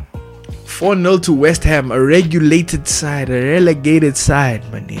nigga. 4-0 to West Ham, a relegated side,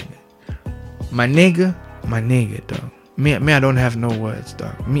 my nigga, dog. Me, I don't have no words,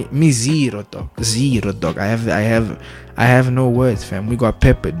 dog. Me zero, dog. I have no words, fam. We got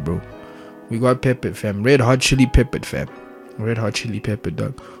peppered, bro. We got peppered, fam. Red hot chili peppered, fam. Red hot chili peppered,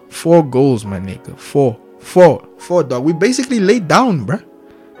 dog. 4 goals, my nigga. 4, dog. We basically laid down, bruh,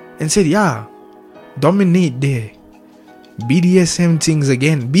 and said, yeah, dominate there. BDSM things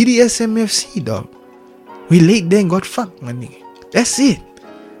again. BDSM FC, dog. We laid there and got fucked, my nigga. That's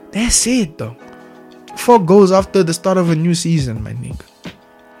it, dog. 4 goals after the start of a new season, my nigga.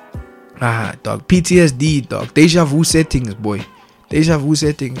 Dog. PTSD, dog. Deja vu settings, boy. Deja vu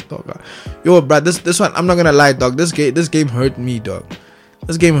settings, dog. Yo, bro, this one, I'm not gonna lie, dog. This game hurt me, dog.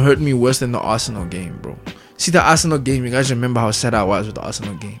 This game hurt me worse than the Arsenal game, bro. See the Arsenal game, you guys remember how sad I was with the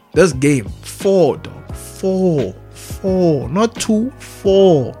Arsenal game. This game, 4, dog. 4. Not 2,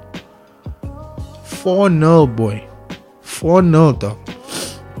 4. 4-0, boy. 4-0, dog.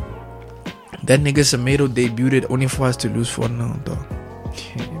 That nigga Semedo debuted only for us to lose 4-0, dog.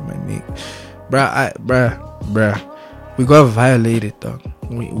 My nigga. Bruh. We got violated, dog.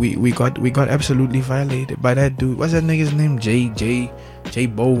 We got absolutely violated by that dude. What's that nigga's name? Jay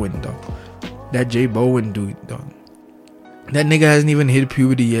Bowen, dog. That Jay Bowen dude, dog. That nigga hasn't even hit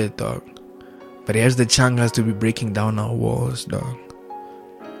puberty yet, dog. But he has the changas to be breaking down our walls, dog.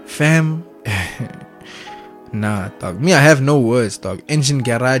 Fam. Nah, dog. Me, I have no words, dog. Engine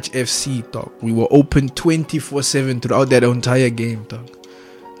Garage FC, dog. We were open 24/7 throughout that entire game, dog.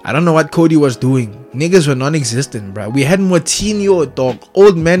 I don't know what Cody was doing. Niggas were non-existent, bro. We had Moutinho, dog.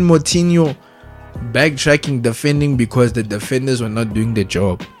 Old man Moutinho backtracking, defending because the defenders were not doing the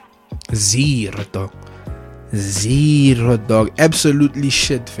job. Zero, dog. Zero, dog. Absolutely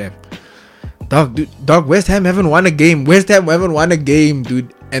shit, fam. Dog, dude, dog, West Ham haven't won a game. West Ham haven't won a game,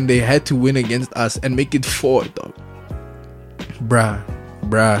 dude. And they had to win against us and make it 4, dog. Bruh.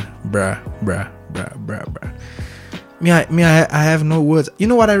 I have no words. You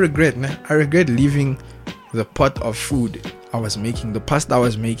know what I regret, man? I regret leaving the pot of food I was making, the pasta I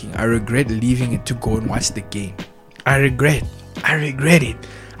was making. I regret leaving it to go and watch the game. I regret it.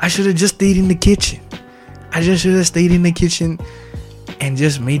 I should have just stayed in the kitchen. I just should have stayed in the kitchen and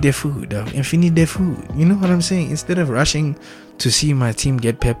just made their food, dog, and finished their food. You know what I'm saying? Instead of rushing to see my team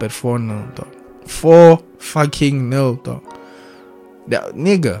get peppered 4-0, dog. 4-0, dog. That,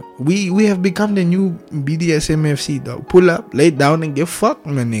 nigga, we have become the new BDSMFC, dog. Pull up, lay down, and get fucked,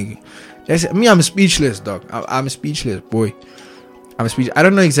 my nigga. That's me. I'm speechless, dog. I'm speechless, boy. I'm speechless. I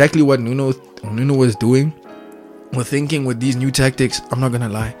don't know exactly what Nuno was doing or thinking with these new tactics. I'm not gonna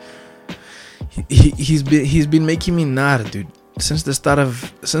lie. He's been making me nod, dude. Since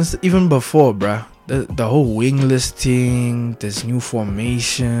even before, bruh. The whole wingless thing, this new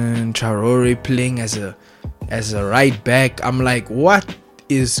formation, Traore playing as a right back. I'm like, what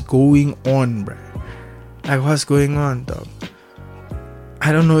is going on, bruh? Like, what's going on, dog?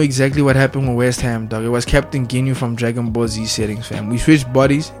 I don't know exactly what happened with West Ham, dog. It was Captain Ginyu from Dragon Ball Z settings, fam. We switched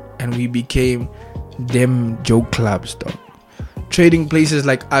bodies and we became them joke clubs, dog. Trading places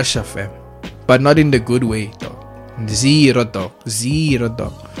like Asha, fam. But not in the good way, dog. Zero, dog.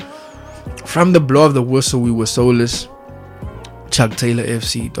 From the blow of the whistle, we were soulless. Chuck Taylor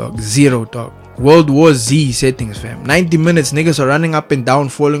FC, dog. 0, dog. World War Z settings, fam. 90 minutes, niggas are running up and down,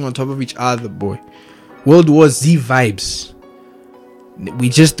 falling on top of each other, boy. World War Z vibes. We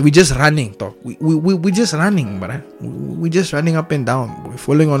just running, dog. We just running, bro. We just running up and down, boy.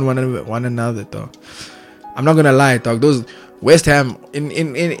 Falling on one another, dog. I'm not gonna lie, dog. Those West Ham in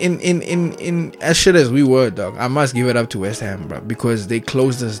as shit as we were, dog. I must give it up to West Ham, bro, because they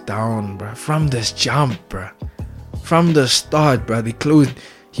closed us down, bro. From this jump, bro. From the start, bro. They closed.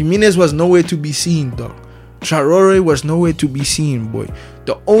 Jimenez was nowhere to be seen, dog. Traore was nowhere to be seen, boy.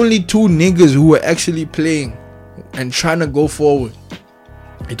 The only two niggas who were actually playing and trying to go forward,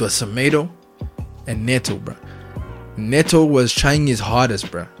 it was Semedo and Neto, bro. Neto was trying his hardest,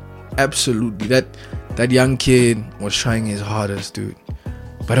 bro. Absolutely. That young kid was trying his hardest, dude.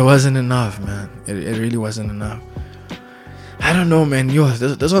 But it wasn't enough, man. It really wasn't enough. I don't know, man. Yo,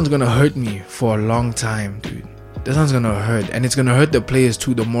 this one's gonna hurt me for a long time, dude. This one's gonna hurt. And it's gonna hurt the players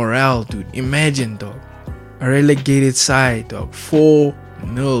too. The morale, dude. Imagine, dog. A relegated side, dog.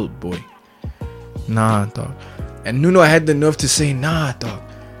 4-0, boy. Nah, dog. And Nuno had the nerve to say, nah, dog.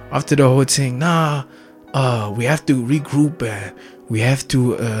 After the whole thing, nah. We have to regroup. We have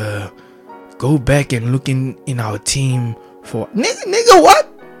to go back and look in our team for nigga what?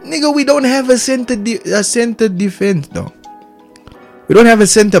 Nigga, we don't have a center defense, dog. We don't have a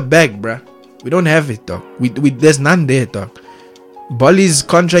center back, bruh. We don't have it, dog. We there's none there, dog. Bolly's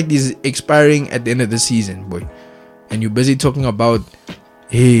contract is expiring at the end of the season, boy. And you're busy talking about,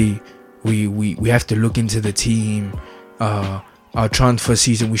 hey, we have to look into the team, our transfer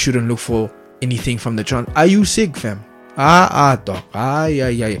season. We shouldn't look for anything from the transfer. Are you sick, fam? Dog.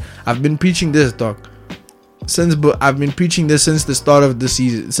 Yeah. I've been preaching this, dog. I've been preaching this since the start of the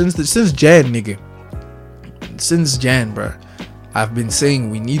season. Since Jan, nigga. Since Jan, bro. I've been saying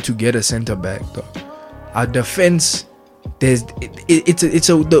we need to get a center back, dog. Our defense, it's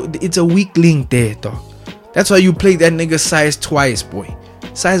a weak link there, dog. That's why you play that nigga Size twice, boy.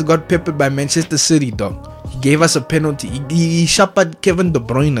 Size got peppered by Manchester City, dog. He gave us a penalty. He shepherded Kevin De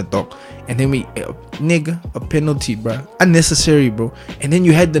Bruyne, dog. And then a penalty, bro. Unnecessary, bro. And then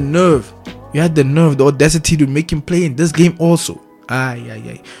you had the nerve, the audacity to make him play in this game also.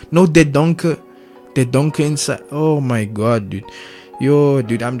 No, the donker inside. Oh my god, dude.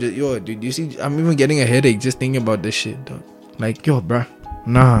 Dude, you see, I'm even getting a headache just thinking about this shit, dog. Like, yo, bro.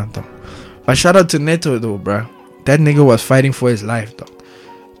 Nah, dog. But shout out to Neto, though, bro. That nigga was fighting for his life, dog.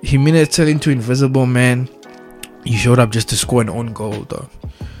 Jimenez turned into Invisible Man. He showed up just to score an own goal, dog.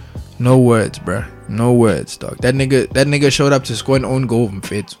 No words, bruh. No words, dog. That nigga showed up to score an own goal,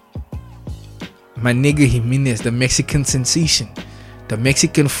 fit. My nigga Jimenez, the Mexican sensation. The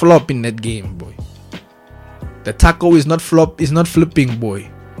Mexican flop in that game, boy. The taco is not flipping, boy.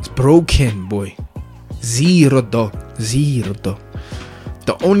 It's broken, boy. 0, dog. 0, dog.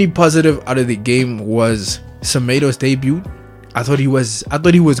 The only positive out of the game was Semedo's debut. I thought he was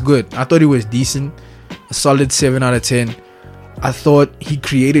good. I thought he was decent. A solid 7 out of 10. I thought he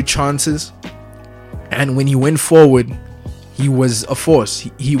created chances, and when he went forward, he was a force.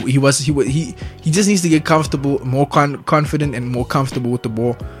 He just needs to get comfortable, more confident, and more comfortable with the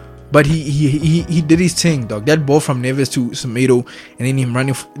ball. But he did his thing, dog. That ball from Neves to Semedo, and then him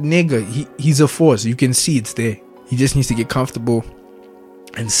running, nigga. He's a force. You can see it's there. He just needs to get comfortable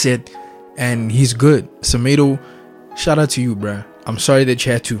and sit, and he's good. Semedo, shout out to you, bruh. I'm sorry that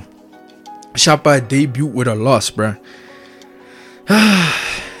you had to Chapa debut with a loss, bruh.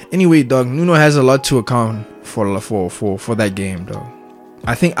 Anyway, dog, Nuno has a lot to account for that game, dog.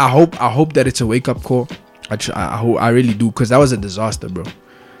 I hope that it's a wake up call. I really do, because that was a disaster, bro.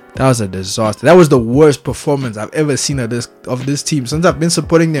 That was a disaster. That was the worst performance I've ever seen of this team since I've been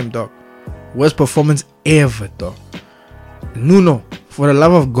supporting them, dog. Worst performance ever, dog. Nuno, for the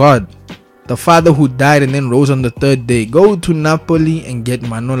love of God, the father who died and then rose on the third day, go to Napoli and get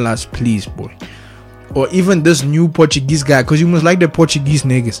Manolas, please, boy. Or even this new Portuguese guy, because you must like the Portuguese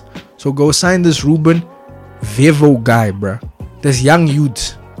niggas. So go sign this Ruben Vevo guy, bruh. This young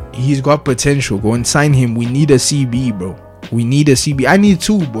youth, he's got potential. Go and sign him. We need a CB, bro. We need a CB. I need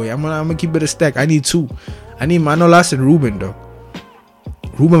two, boy. I'm gonna keep it a stack. I need two. I need Manolas and Ruben, dog.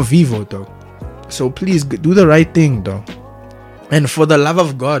 Ruben Vivo, dog. So please do the right thing, dog. And for the love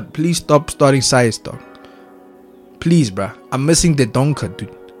of God, please stop starting size, dog. Please, bruh. I'm missing the Donker,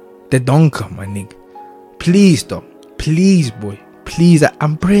 dude. The Donker, my nigga. Please, dog. Please, boy. Please.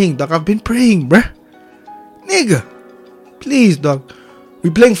 I'm praying, dog. I've been praying, bruh. Nigga. Please, dog.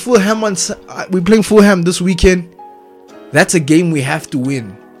 We're playing Fulham this weekend. That's a game we have to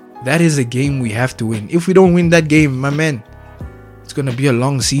win. That is a game we have to win. If we don't win that game, my man, it's gonna be a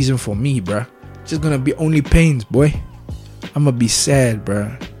long season for me, bruh. It's just gonna be only pains, boy. I'm gonna be sad,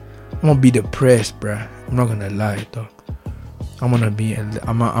 bruh. I'm gonna be depressed, bruh. I'm not gonna lie, dog. I'm gonna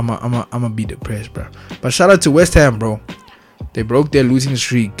be depressed, bruh. But shout out to West Ham, bro. They broke their losing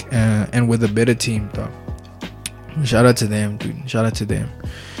streak and with a better team, dog. Shout out to them, dude. Shout out to them.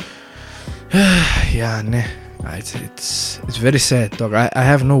 Yeah, nah. It's very sad, dog. I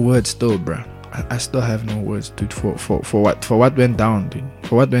have no words still, bro. I still have no words, dude, for what went down, dude.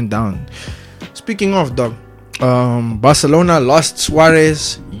 For what went down. Speaking of, dog, Barcelona lost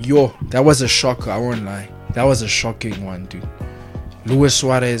Suarez. Yo, that was a shocker. I won't lie. That was a shocking one, dude. Luis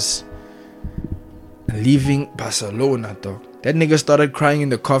Suarez leaving Barcelona, dog. That nigga started crying in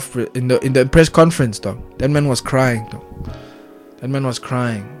the press conference, dog. That man was crying, dog. That man was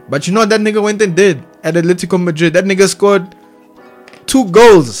crying. But you know what that nigga went and did at Atletico Madrid? That nigga scored 2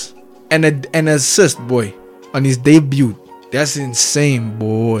 goals and an assist, boy, on his debut. That's insane,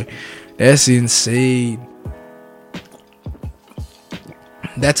 boy. That's insane.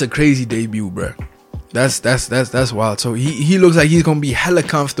 That's a crazy debut, bro. That's wild. So he looks like he's gonna be hella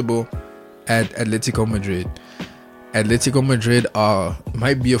comfortable at Atletico Madrid. Atletico Madrid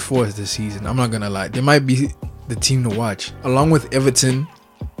might be a force this season. I'm not gonna lie. They might be the team to watch, along with Everton.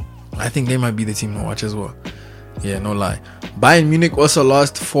 I think they might be the team to watch as well. Yeah, no lie. Bayern Munich also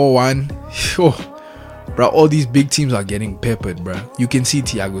lost 4-1. Bro, all these big teams are getting peppered, bro. You can see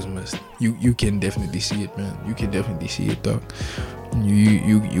Thiago's missed. You can definitely see it, man. You can definitely see it, dog.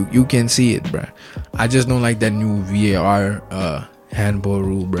 You can see it, bro. I just don't like that new VAR handball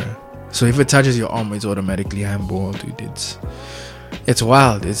rule, bro. So if it touches your arm, it's automatically handball, dude. It's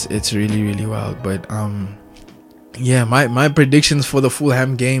wild. It's really, really wild. But yeah, my predictions for the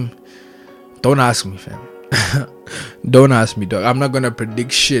Fulham game. Don't ask me, fam. Don't ask me, dog. I'm not gonna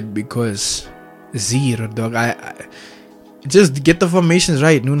predict shit because 0, dog. I just get the formations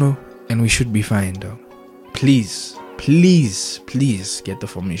right, Nuno, and we should be fine, dog. Please get the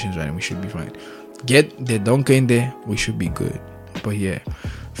formations right, and we should be fine. Get the Donker in there, we should be good. But yeah,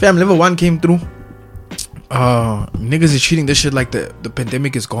 fam, level 1 came through. Niggas is treating this shit like the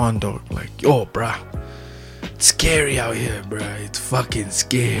pandemic is gone, dog. Like, yo, bruh, it's scary out here, bruh. It's fucking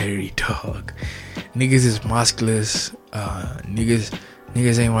scary, dog. Niggas is maskless.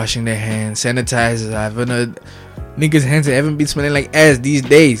 Niggas ain't washing their hands. Sanitizers, I haven't heard. Niggas' hands haven't been smelling like ass these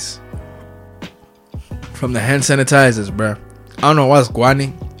days from the hand sanitizers, bruh. I don't know what's going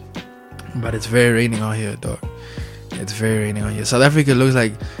on, but it's very raining out here, dog. It's very raining out here. South Africa looks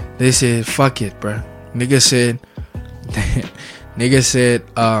like they said fuck it, bruh. Nigga said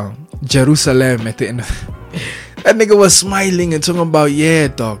Jerusalem at the end of that nigga was smiling and talking about, yeah,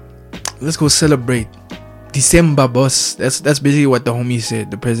 dog, let's go celebrate December, boss. That's basically what the homie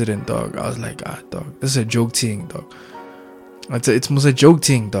said, the president, dog. I was like, dog, this is a joke thing, dog. It's most a joke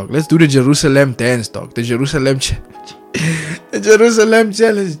thing, dog. Let's do the Jerusalem dance, dog. The Jerusalem challenge. The Jerusalem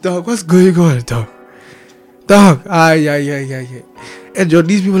challenge, dog. What's going on, dog? Dog. Yeah. And yo,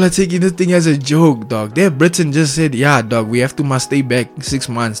 these people are taking this thing as a joke, dog. There, Britain just said, yeah, dog, we must stay back 6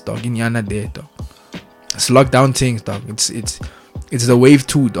 months, dog. In Yana there, dog. It's lockdown things, dog. It's the wave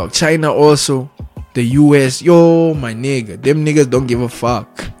 2, dog. China also, the US, yo, my nigga, them niggas don't give a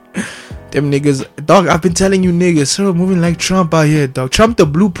fuck. Them niggas, dog, I've been telling you niggas, sir, moving like Trump out here, dog. Trump the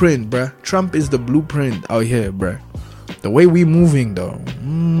blueprint, bruh. Trump is the blueprint out here, bruh. The way we moving, dog.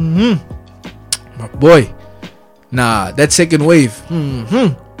 My boy. Nah, that second wave.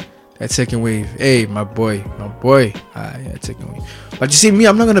 That second wave. Hey, my boy. Yeah, second wave. But you see, me,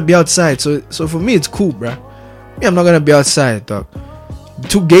 I'm not gonna be outside. So for me, it's cool, bruh. Me, I'm not gonna be outside, dog.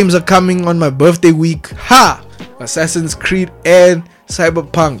 2 games are coming on my birthday week. Ha! Assassin's Creed and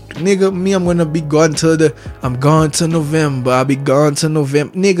Cyberpunk. Nigga, me, I'm gonna be gone I'm gone till November. I'll be gone till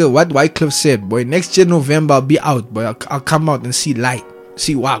November. Nigga, what Wycliffe said, boy. Next year, November, I'll be out, boy. I'll come out and see light.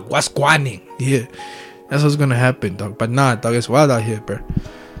 See what's going. Yeah. That's what's gonna happen, dog. But nah, dog, it's wild out here, bro.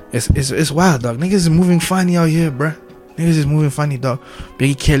 It's wild, dog. Niggas is moving funny out here, bro. Niggas is moving funny, dog.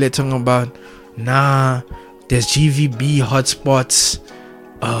 Biggie Kelly talking about, nah, there's GVB hotspots.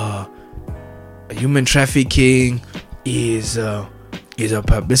 Human trafficking is a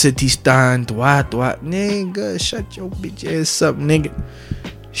publicity stunt. What? Nigga, shut your bitch ass up, nigga.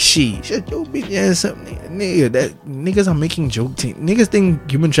 Shut your bitch ass up, nigga. That niggas are making joke things. Niggas think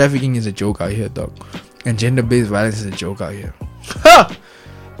human trafficking is a joke out here, dog. And gender-based violence is a joke out here. Ha!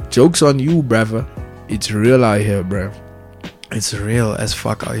 Joke's on you, brother. It's real out here, bruv. It's real as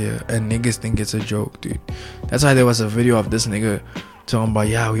fuck out here. And niggas think it's a joke, dude. That's why there was a video of this nigga talking about,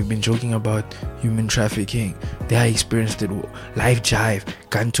 yeah, we've been joking about human trafficking. They I experienced it. Life jive.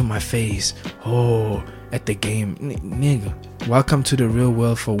 Gun to my face. Oh, at the game. Nigga, welcome to the real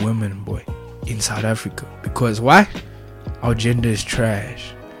world for women, boy. In South Africa. Because why? Our gender is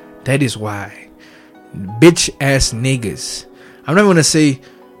trash. That is why. Bitch ass niggas. I'm not gonna say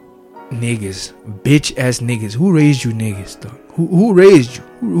niggas. Bitch ass niggas. Who raised you niggas, dog? Who raised you?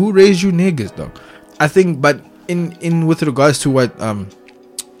 Who raised you niggas, dog? I think, but in with regards to what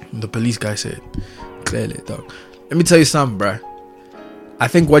the police guy said, clearly, dog. Let me tell you something, bruh. I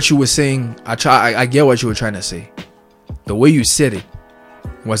think what you were saying, I get what you were trying to say. The way you said it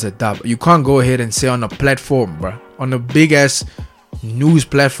was a dub. You can't go ahead and say on a platform, bruh, on a big ass news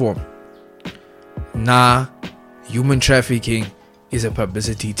platform, nah, human trafficking is a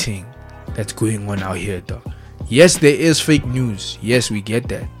publicity thing that's going on out here, dog. Yes, there is fake news. Yes, we get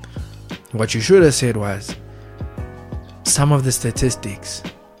that. What you should have said was, some of the statistics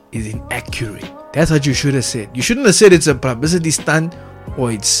is inaccurate. That's what you should have said. You shouldn't have said it's a publicity stunt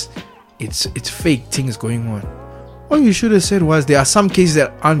or it's fake things going on. All you should have said was there are some cases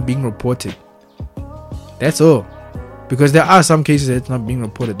that aren't being reported. That's all. Because there are some cases that's not being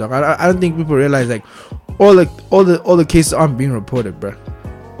reported, dog. I don't think people realize like all the cases aren't being reported, bro.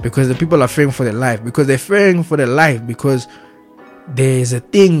 Because the people are fearing for their life. Because they're fearing for their life because there's a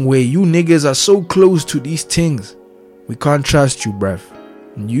thing where you niggas are so close to these things. We can't trust you, bruv.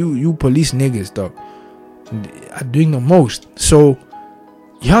 You police niggas, dog, are doing the most. So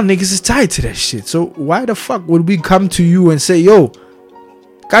y'all niggas is tied to that shit. So why the fuck would we come to you and say, yo,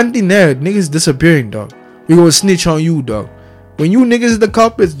 can't deny niggas disappearing, dog? We gonna snitch on you, dog. When you niggas is the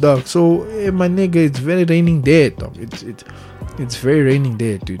culprits, dog. So my nigga, it's very raining dead, dog. It's very raining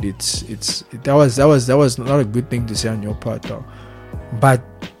dead, dude. That was not a good thing to say on your part, dog. But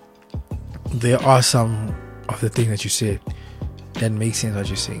there are some of the things that you said that make sense what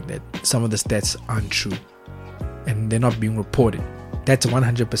you're saying, that some of the stats aren't true and they're not being reported. That's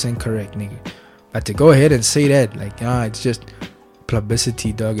 100% correct, nigga. But to go ahead and say that, like, it's just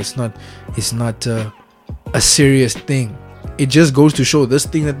publicity, dog. It's not a serious thing. It just goes to show this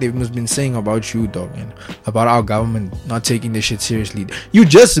thing that they've been saying about you, dog, and about our government not taking this shit seriously. You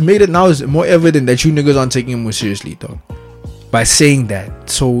just made it now is more evident that you niggas aren't taking it more seriously, dog, by saying that.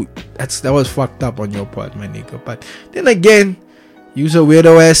 So that was fucked up on your part, my nigga. But then again, you's a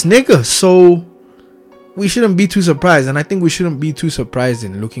weirdo ass nigga, so we shouldn't be too surprised. And I think we shouldn't be too surprised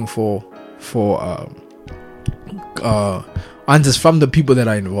in looking for answers from the people that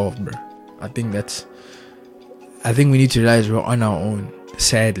are involved, bro. I think we need to realize we're on our own,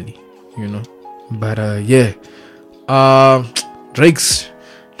 sadly, you know. But yeah, Drake's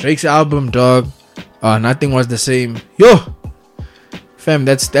album, dog. Nothing Was the Same. Yo, fam,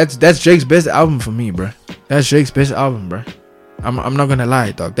 that's Drake's best album for me, bro. That's Drake's best album, bro. I'm not gonna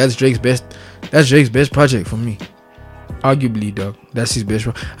lie, dog. That's Drake's best project for me. Arguably, dog. That's his best.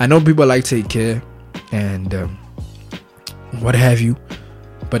 I know people like Take Care and what have you,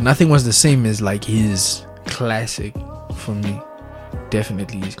 but Nothing Was the Same is like his classic for me.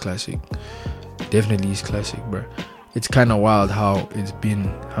 Definitely his classic, bro. it's kind of wild how it's been.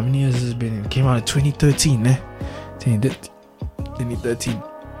 How many years has it been? It came out in 2013, eh? 2013.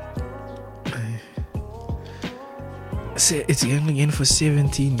 It's young again for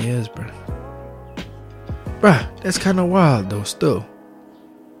 17 years, bruh. That's kind of wild, though, still.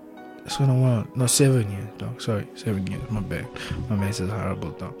 That's kind of wild. No, 7 years, dog. Sorry, 7 years. My bad. My math is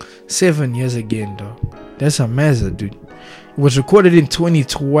horrible, dog. 7 years again, dog. That's a mess, dude. It was recorded in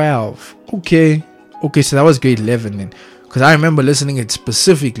 2012. Okay, so that was grade 11 then. Because I remember listening it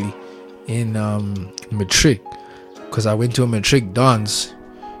specifically in matric. Because I went to a matric dance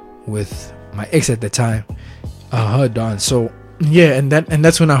with my ex at the time. Her dance. So yeah, and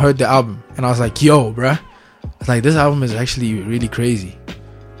that's when I heard the album, and I was like, yo, bruh, I was like, this album is actually really crazy.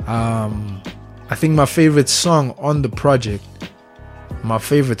 I think my favorite song on the project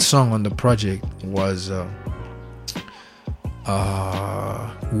was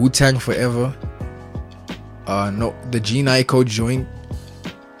Wu-Tang Forever, no, the G9 Code joint,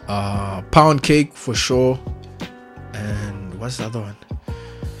 Pound Cake for sure, and what's the other one?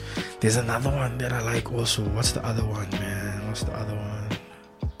 There's another one that I like also. What's the other one, man? What's the other one?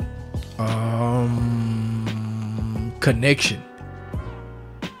 Connection.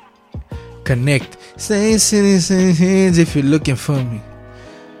 Connect. Same hands if you're looking for me.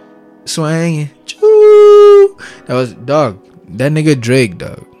 Swanging. Choo. That was, dog. That nigga Drake,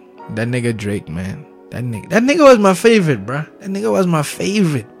 dog. That nigga Drake, man. That nigga was my favorite, bruh. That nigga was my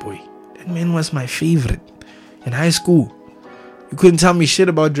favorite, boy. That man was my favorite in high school. You couldn't tell me shit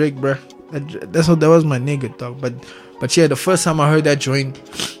about Drake, bruh. That was my nigga, dog. But yeah, the first time I heard that joint,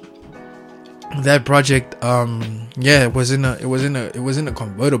 that project, yeah, it was in a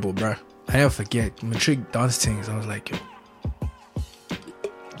convertible, bruh. I never forget matric dance things. I was like, yo,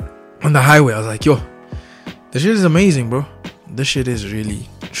 on the highway, I was like, yo, this shit is amazing, bro. This shit is really,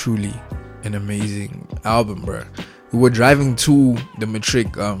 truly an amazing album, bruh. We were driving to the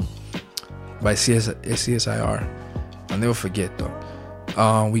matric, by CSIR. I'll never forget, though.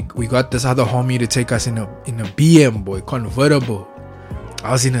 We got this other homie to take us in a BM, boy, convertible.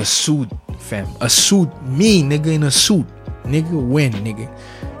 I was in a suit, fam. A suit, me, nigga, in a suit. Nigga, win, nigga.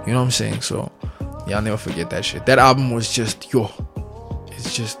 You know what I'm saying? So, yeah, I'll never forget that shit. That album was just, yo.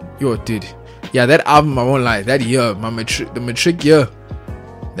 It's just, yo, dude. Yeah, that album, I won't lie. That year, the matric year,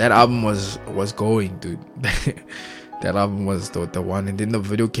 that album was going, dude. That album was the one. And then the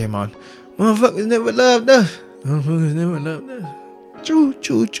video came out. Motherfuckers never loved us. Motherfuckers never loved us. Choo,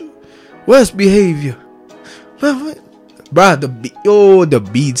 choo, choo. Worst behavior. Bruh, the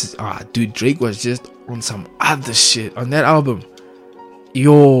beats. Dude, Drake was just on some other shit on that album.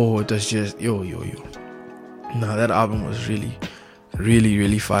 Yo, that's just, yo. Nah, that album was really, really,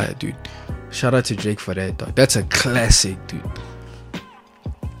 really fire, dude. Shout out to Drake for that, dog. That's a classic, dude.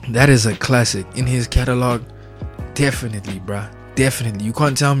 That is a classic in his catalog. Definitely, bruh. Definitely. You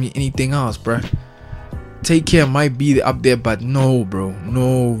can't tell me anything else, bruh. Take Care might be up there, but no, bro.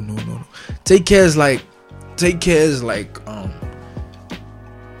 No. Take Care is like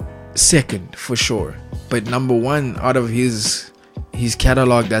second for sure. But number one out of his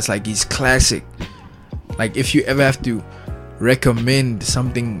catalog, that's like his classic. Like if you ever have to recommend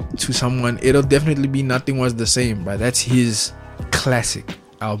something to someone, it'll definitely be Nothing Was the Same, but that's his classic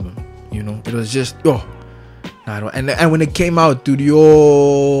album. You know, it was just and when it came out, dude,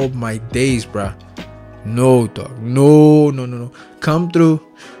 yo, my days, bruh. No, dog. No. Come through.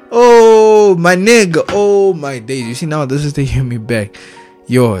 Oh, my nigga. Oh, my days. You see, now this is taking me back.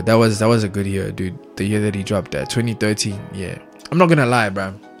 Yo, that was a good year, dude. The year that he dropped that, 2013. Yeah. I'm not gonna lie,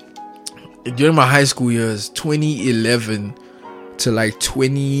 bro. During my high school years, 2011 to like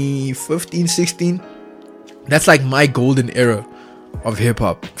 2015, 16, that's like my golden era of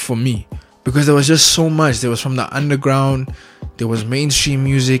hip-hop for me. Because there was just so much. There was from the underground, there was mainstream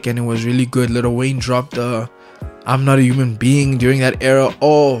music, and it was really good. Lil Wayne dropped I'm Not a Human Being during that era.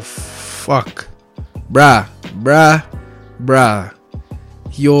 Oh, fuck. Bruh.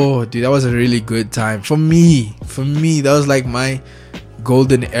 Yo, dude, that was a really good time. For me, that was like my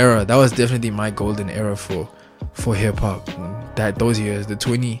golden era. That was definitely my golden era for hip-hop. Those years, the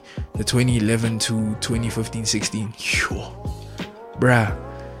 2011 to 2015, 16. Yo, bruh.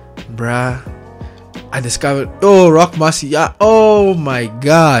 I discovered Rock Marcy. Yeah. Oh my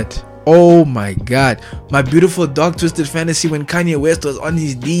god. My Beautiful Dark Twisted Fantasy when Kanye West was on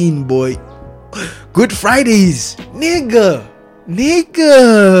his Dean, boy. Good Fridays, nigga.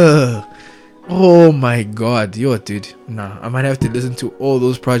 Oh my god. Yo, dude. Nah, I might have to listen to all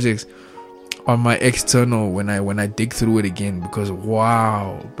those projects on my external when I dig through it again, because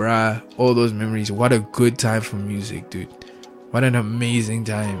wow, bruh, all those memories. What a good time for music, dude. What an amazing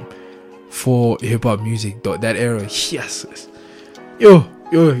time for hip hop music, though. That era, yes. Yo,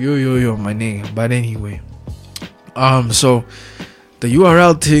 my name. But anyway, so the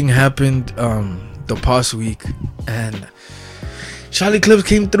URL thing happened the past week, and Charlie Clips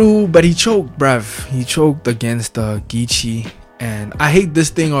came through, but he choked, bruv. He choked against Geechee. And I hate this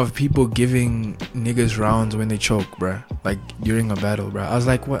thing of people giving niggas rounds when they choke, bruh. Like during a battle, bruh. I was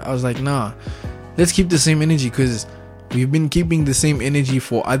like, what? I was like, nah. Let's keep the same energy, because we've been keeping the same energy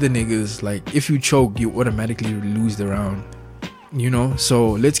for other niggas. Like, if you choke, you automatically lose the round. You know?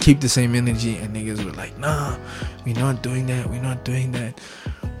 So let's keep the same energy. And niggas were like, nah, we're not doing that. We're not doing that.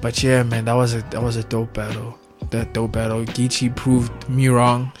 But yeah, man, that was a dope battle. That dope battle. Geechee proved me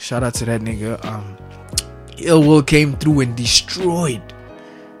wrong. Shout out to that nigga. Ill Will came through and destroyed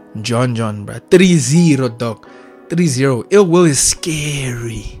John, bro. 3-0, dog. 3-0. Ill Will is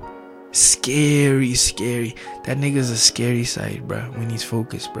scary. Scary. That nigga's a scary side, bro. When he's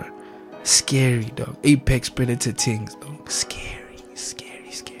focused, bro. Scary, dog. Apex Predator things, dog. Scary.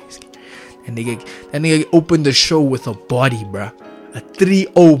 And that nigga opened the show with a body, bro. A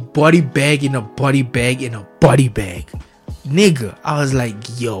 3-0 body bag in a body bag in a body bag. Nigga, I was like,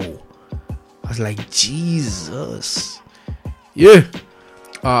 yo. I was like, Jesus. Yeah.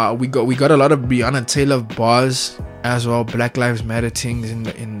 We got a lot of Breonna Taylor bars as well. Black Lives Matter things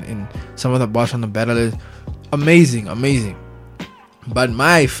in some of the bars from the battle is amazing. But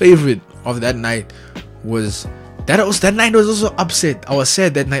my favorite of that night was that night was also upset. I was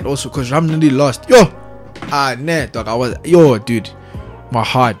sad that night also because Ramnandi lost. Dog. Dude. My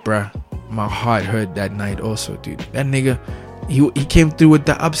heart, bruh. My heart hurt that night also, dude. That nigga, he came through with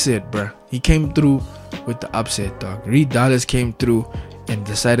the upset, bruh. He came through with the upset, dog. Reed Dollaz came through and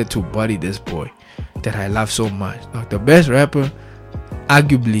decided to body this boy that I love so much. Like, the best rapper,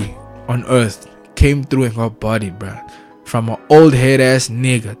 arguably, on earth, came through and got bodied, bruh. From an old head ass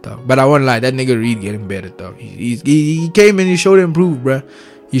nigga, dog. But I won't lie, that nigga Reed getting better, dog. He came and he showed improve, bruh.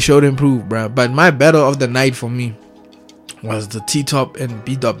 Bruh. But my battle of the night for me was the T-Top and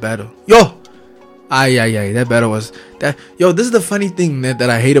B-Dop battle. Yo! That battle was that. Yo, this is the funny thing that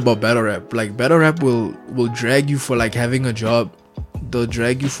I hate about battle rap. Like, battle rap will drag you for like having a job. They'll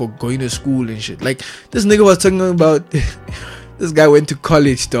drag you for going to school and shit. Like, this nigga was talking about this guy went to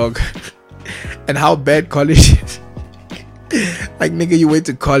college, dog, and how bad college is. Like, nigga, you went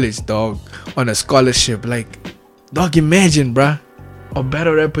to college, dog, on a scholarship. Like, dog, imagine, bruh, a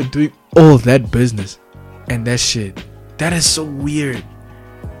battle rapper doing all that business and that shit. That is so weird.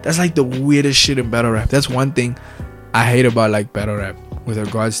 That's like the weirdest shit in battle rap. That's one thing I hate about like battle rap with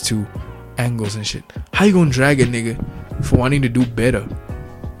regards to angles and shit. How you gonna drag a nigga for wanting to do better?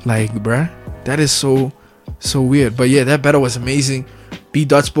 Like, bruh, that is so weird. But yeah, that battle was amazing. B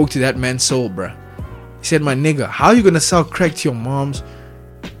Dot spoke to that man's soul, bruh. He said, my nigga, how you gonna sell crack to your moms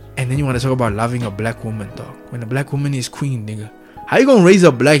and then you want to talk about loving a black woman, dog? When a black woman is queen, nigga. How you gonna raise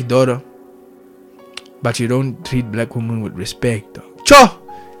a black daughter but you don't treat black women with respect, dog? Cho!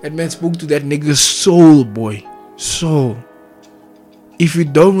 That man spoke to that nigga's soul, boy. Soul. If you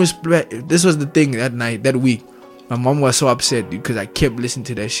don't respect... This was the thing that night, that week. My mom was so upset because I kept listening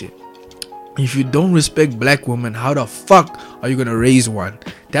to that shit. If you don't respect black women, how the fuck are you gonna raise one?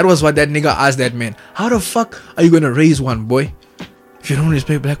 That was what that nigga asked that man. How the fuck are you gonna raise one, boy? If you don't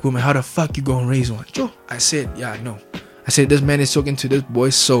respect black women, how the fuck you gonna raise one? Cho! I said, yeah, I know. I said, this man is talking to this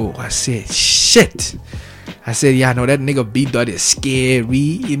boy's soul. I said, shit. I said, yeah, no, that nigga B Dot is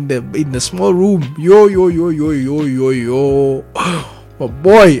scary in the small room. Yo. But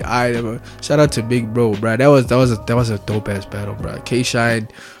boy, shout out to Big Bro, bro. That was a dope ass battle, bro. K-Shine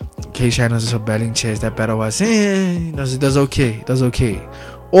was also battling chess. That battle was that's okay. That's okay.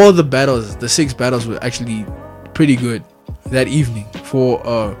 All the battles, the 6 battles were actually pretty good that evening for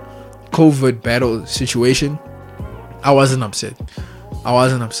a COVID battle situation. I wasn't upset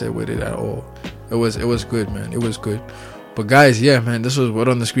with it at all. It was good, man. It was good. But guys, yeah, man, this was Word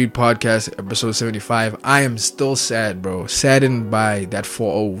on the Street podcast, episode 75. I am still sad, bro. Saddened by that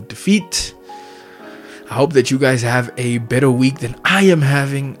 4-0 defeat. I hope that you guys have a better week than I am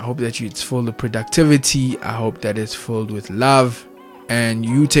having. I hope that it's full of productivity. I hope that it's filled with love. And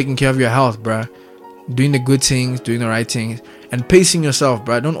you taking care of your health, bro. Doing the good things, doing the right things. And pacing yourself,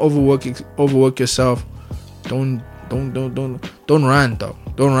 bro. Don't overwork yourself. Don't run, dog.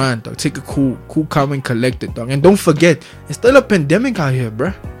 Don't run, dog. Take a cool, calm and collected, dog. And don't forget, it's still a pandemic out here,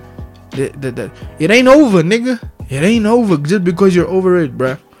 bruh. It ain't over, nigga. It ain't over just because you're over it,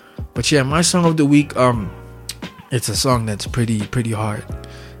 bruh. But yeah, my song of the week, it's a song that's pretty hard.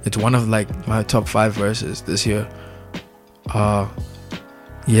 It's one of like my top 5 verses this year. Yeah,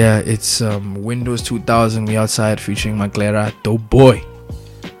 it's Windows 2000 We Outside featuring Maclera. Dope boy.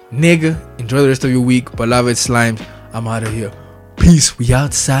 nigga. Enjoy the rest of your week. Beloved slimes, I'm out of here. Peace. We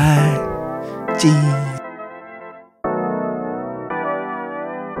outside. Jeez.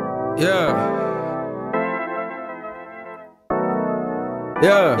 Yeah.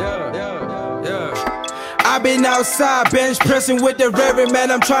 I've been outside, bench pressing with the Reverend, man.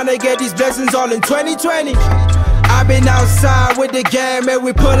 I'm trying to get these blessings all in 2020. I've been outside with the gang, man.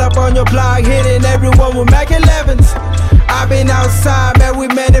 We pull up on your block, hitting everyone with Mac 11s. I've been outside, man. We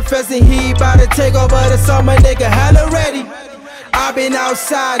manifesting heat, about to take over the summer, nigga. Hella ready. I've been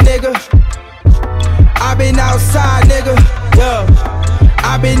outside, nigga. I've been outside, nigga. Yeah.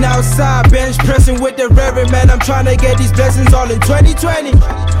 I've been outside, bench pressing with the Reverend, man. I'm trying to get these blessings all in 2020.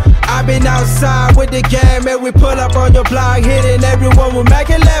 I've been outside with the gang, man. We pull up on your block, hitting everyone with Mac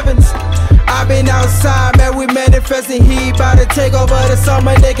 11s. I've been outside, man. We manifesting heat, about to take over the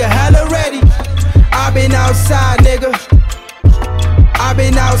summer, nigga. Hella ready. I've been outside, nigga. I've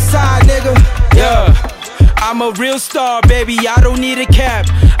been outside, nigga. Yeah. I'm a real star, baby, I don't need a cap.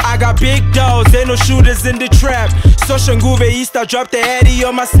 I got big dogs, ain't no shooters in the trap. Social Nguve Easter, drop the Addy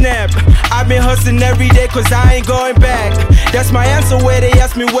on my snap. I've been hustling every day cause I ain't going back. That's my answer where they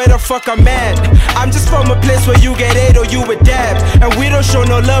ask me where the fuck I'm at. I'm just from a place where you get ate or you adapt. And we don't show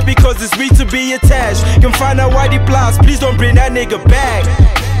no love because it's weak to be attached. Can find out why the plus, please don't bring that nigga back.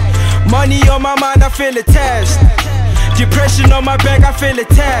 Money on my mind, I feel attached. Depression on my back, I feel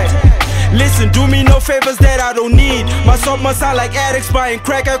attacked. Listen, do me no favors that I don't need. My song must sound like addicts buying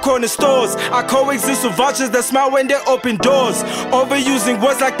crack at corner stores. I coexist with vultures that smile when they open doors. Overusing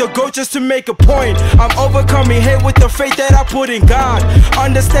words like the goat just to make a point. I'm overcoming hate with the faith that I put in God.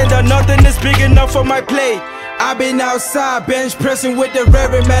 Understand that nothing is big enough for my plate. I've been outside, bench pressing with the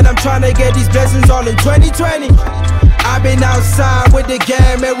Reverend, man. I'm trying to get these blessings all in 2020. I've been outside with the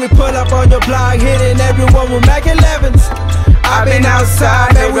gang, man. We pull up on your block, hitting everyone with Mac 11s. I've been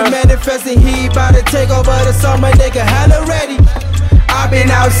outside, man. We manifesting heat, about to take over the summer, nigga. Hella ready. I've been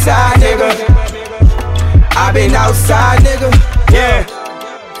outside, nigga. I've been outside, nigga. Yeah.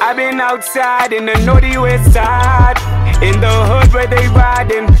 I've been outside in the naughty west side, in the hood where they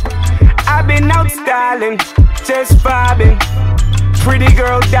riding. I've been out styling, just vibing. Pretty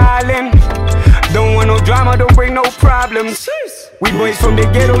girl, darling. Don't want no drama, don't bring no problems. We boys from the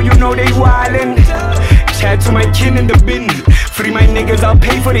ghetto, you know they wildin'. Chat to my kin in the bin. Free my niggas, I'll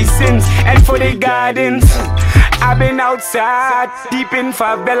pay for their sins and for their guidance. I've been outside, deep in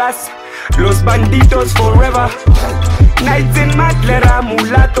favelas. Los banditos forever. Nights in Matlera,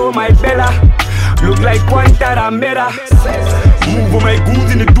 mulatto, my bella. Look like Guantanamera. Move with my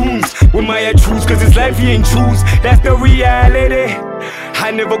goons in the dunes. With my head choose, cause this life he ain't choose. That's the reality.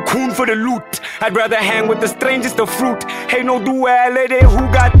 I never coon for the loot. I'd rather hang with the strangest of fruit. Ain't no duality.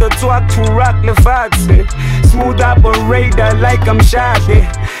 Who got the talk to rock the foxy? Smooth operator like I'm Shadi.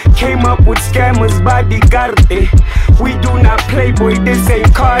 Came up with scammers bodyguard. We do not play, boy, this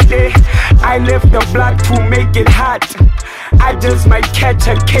ain't Cardi. I left the block to make it hot. I just might catch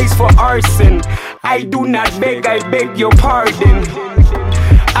a case for arson. I do not beg, I beg your pardon.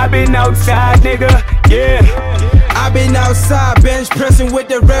 I've been outside, nigga, yeah. I've been outside, bench pressing with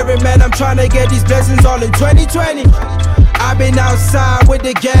the Reverend, man. I'm trying to get these blessings all in 2020. I've been outside with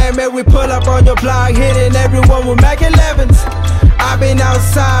the gang, man. We pull up on your block, hitting everyone with Mac 11s. I've been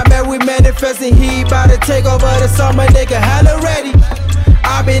outside, man. We manifesting heat, about to take over the summer, nigga. Hella ready.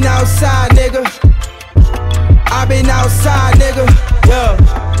 I've been outside, nigga. I've been outside, nigga. Yeah.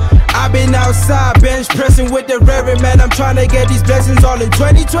 I've been outside, bench pressing with the Reverend, man. I'm trying to get these blessings all in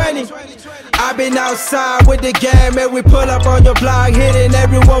 2020. I've been outside with the gang, man. We pull up on your block, hitting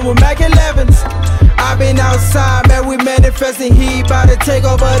everyone with Mac 11s. I've been outside, man. We manifesting heat, about to take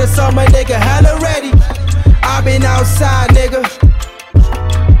over the summer, nigga. Hella ready. I've been outside, nigga.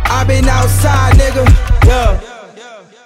 I've been outside, nigga. Yeah.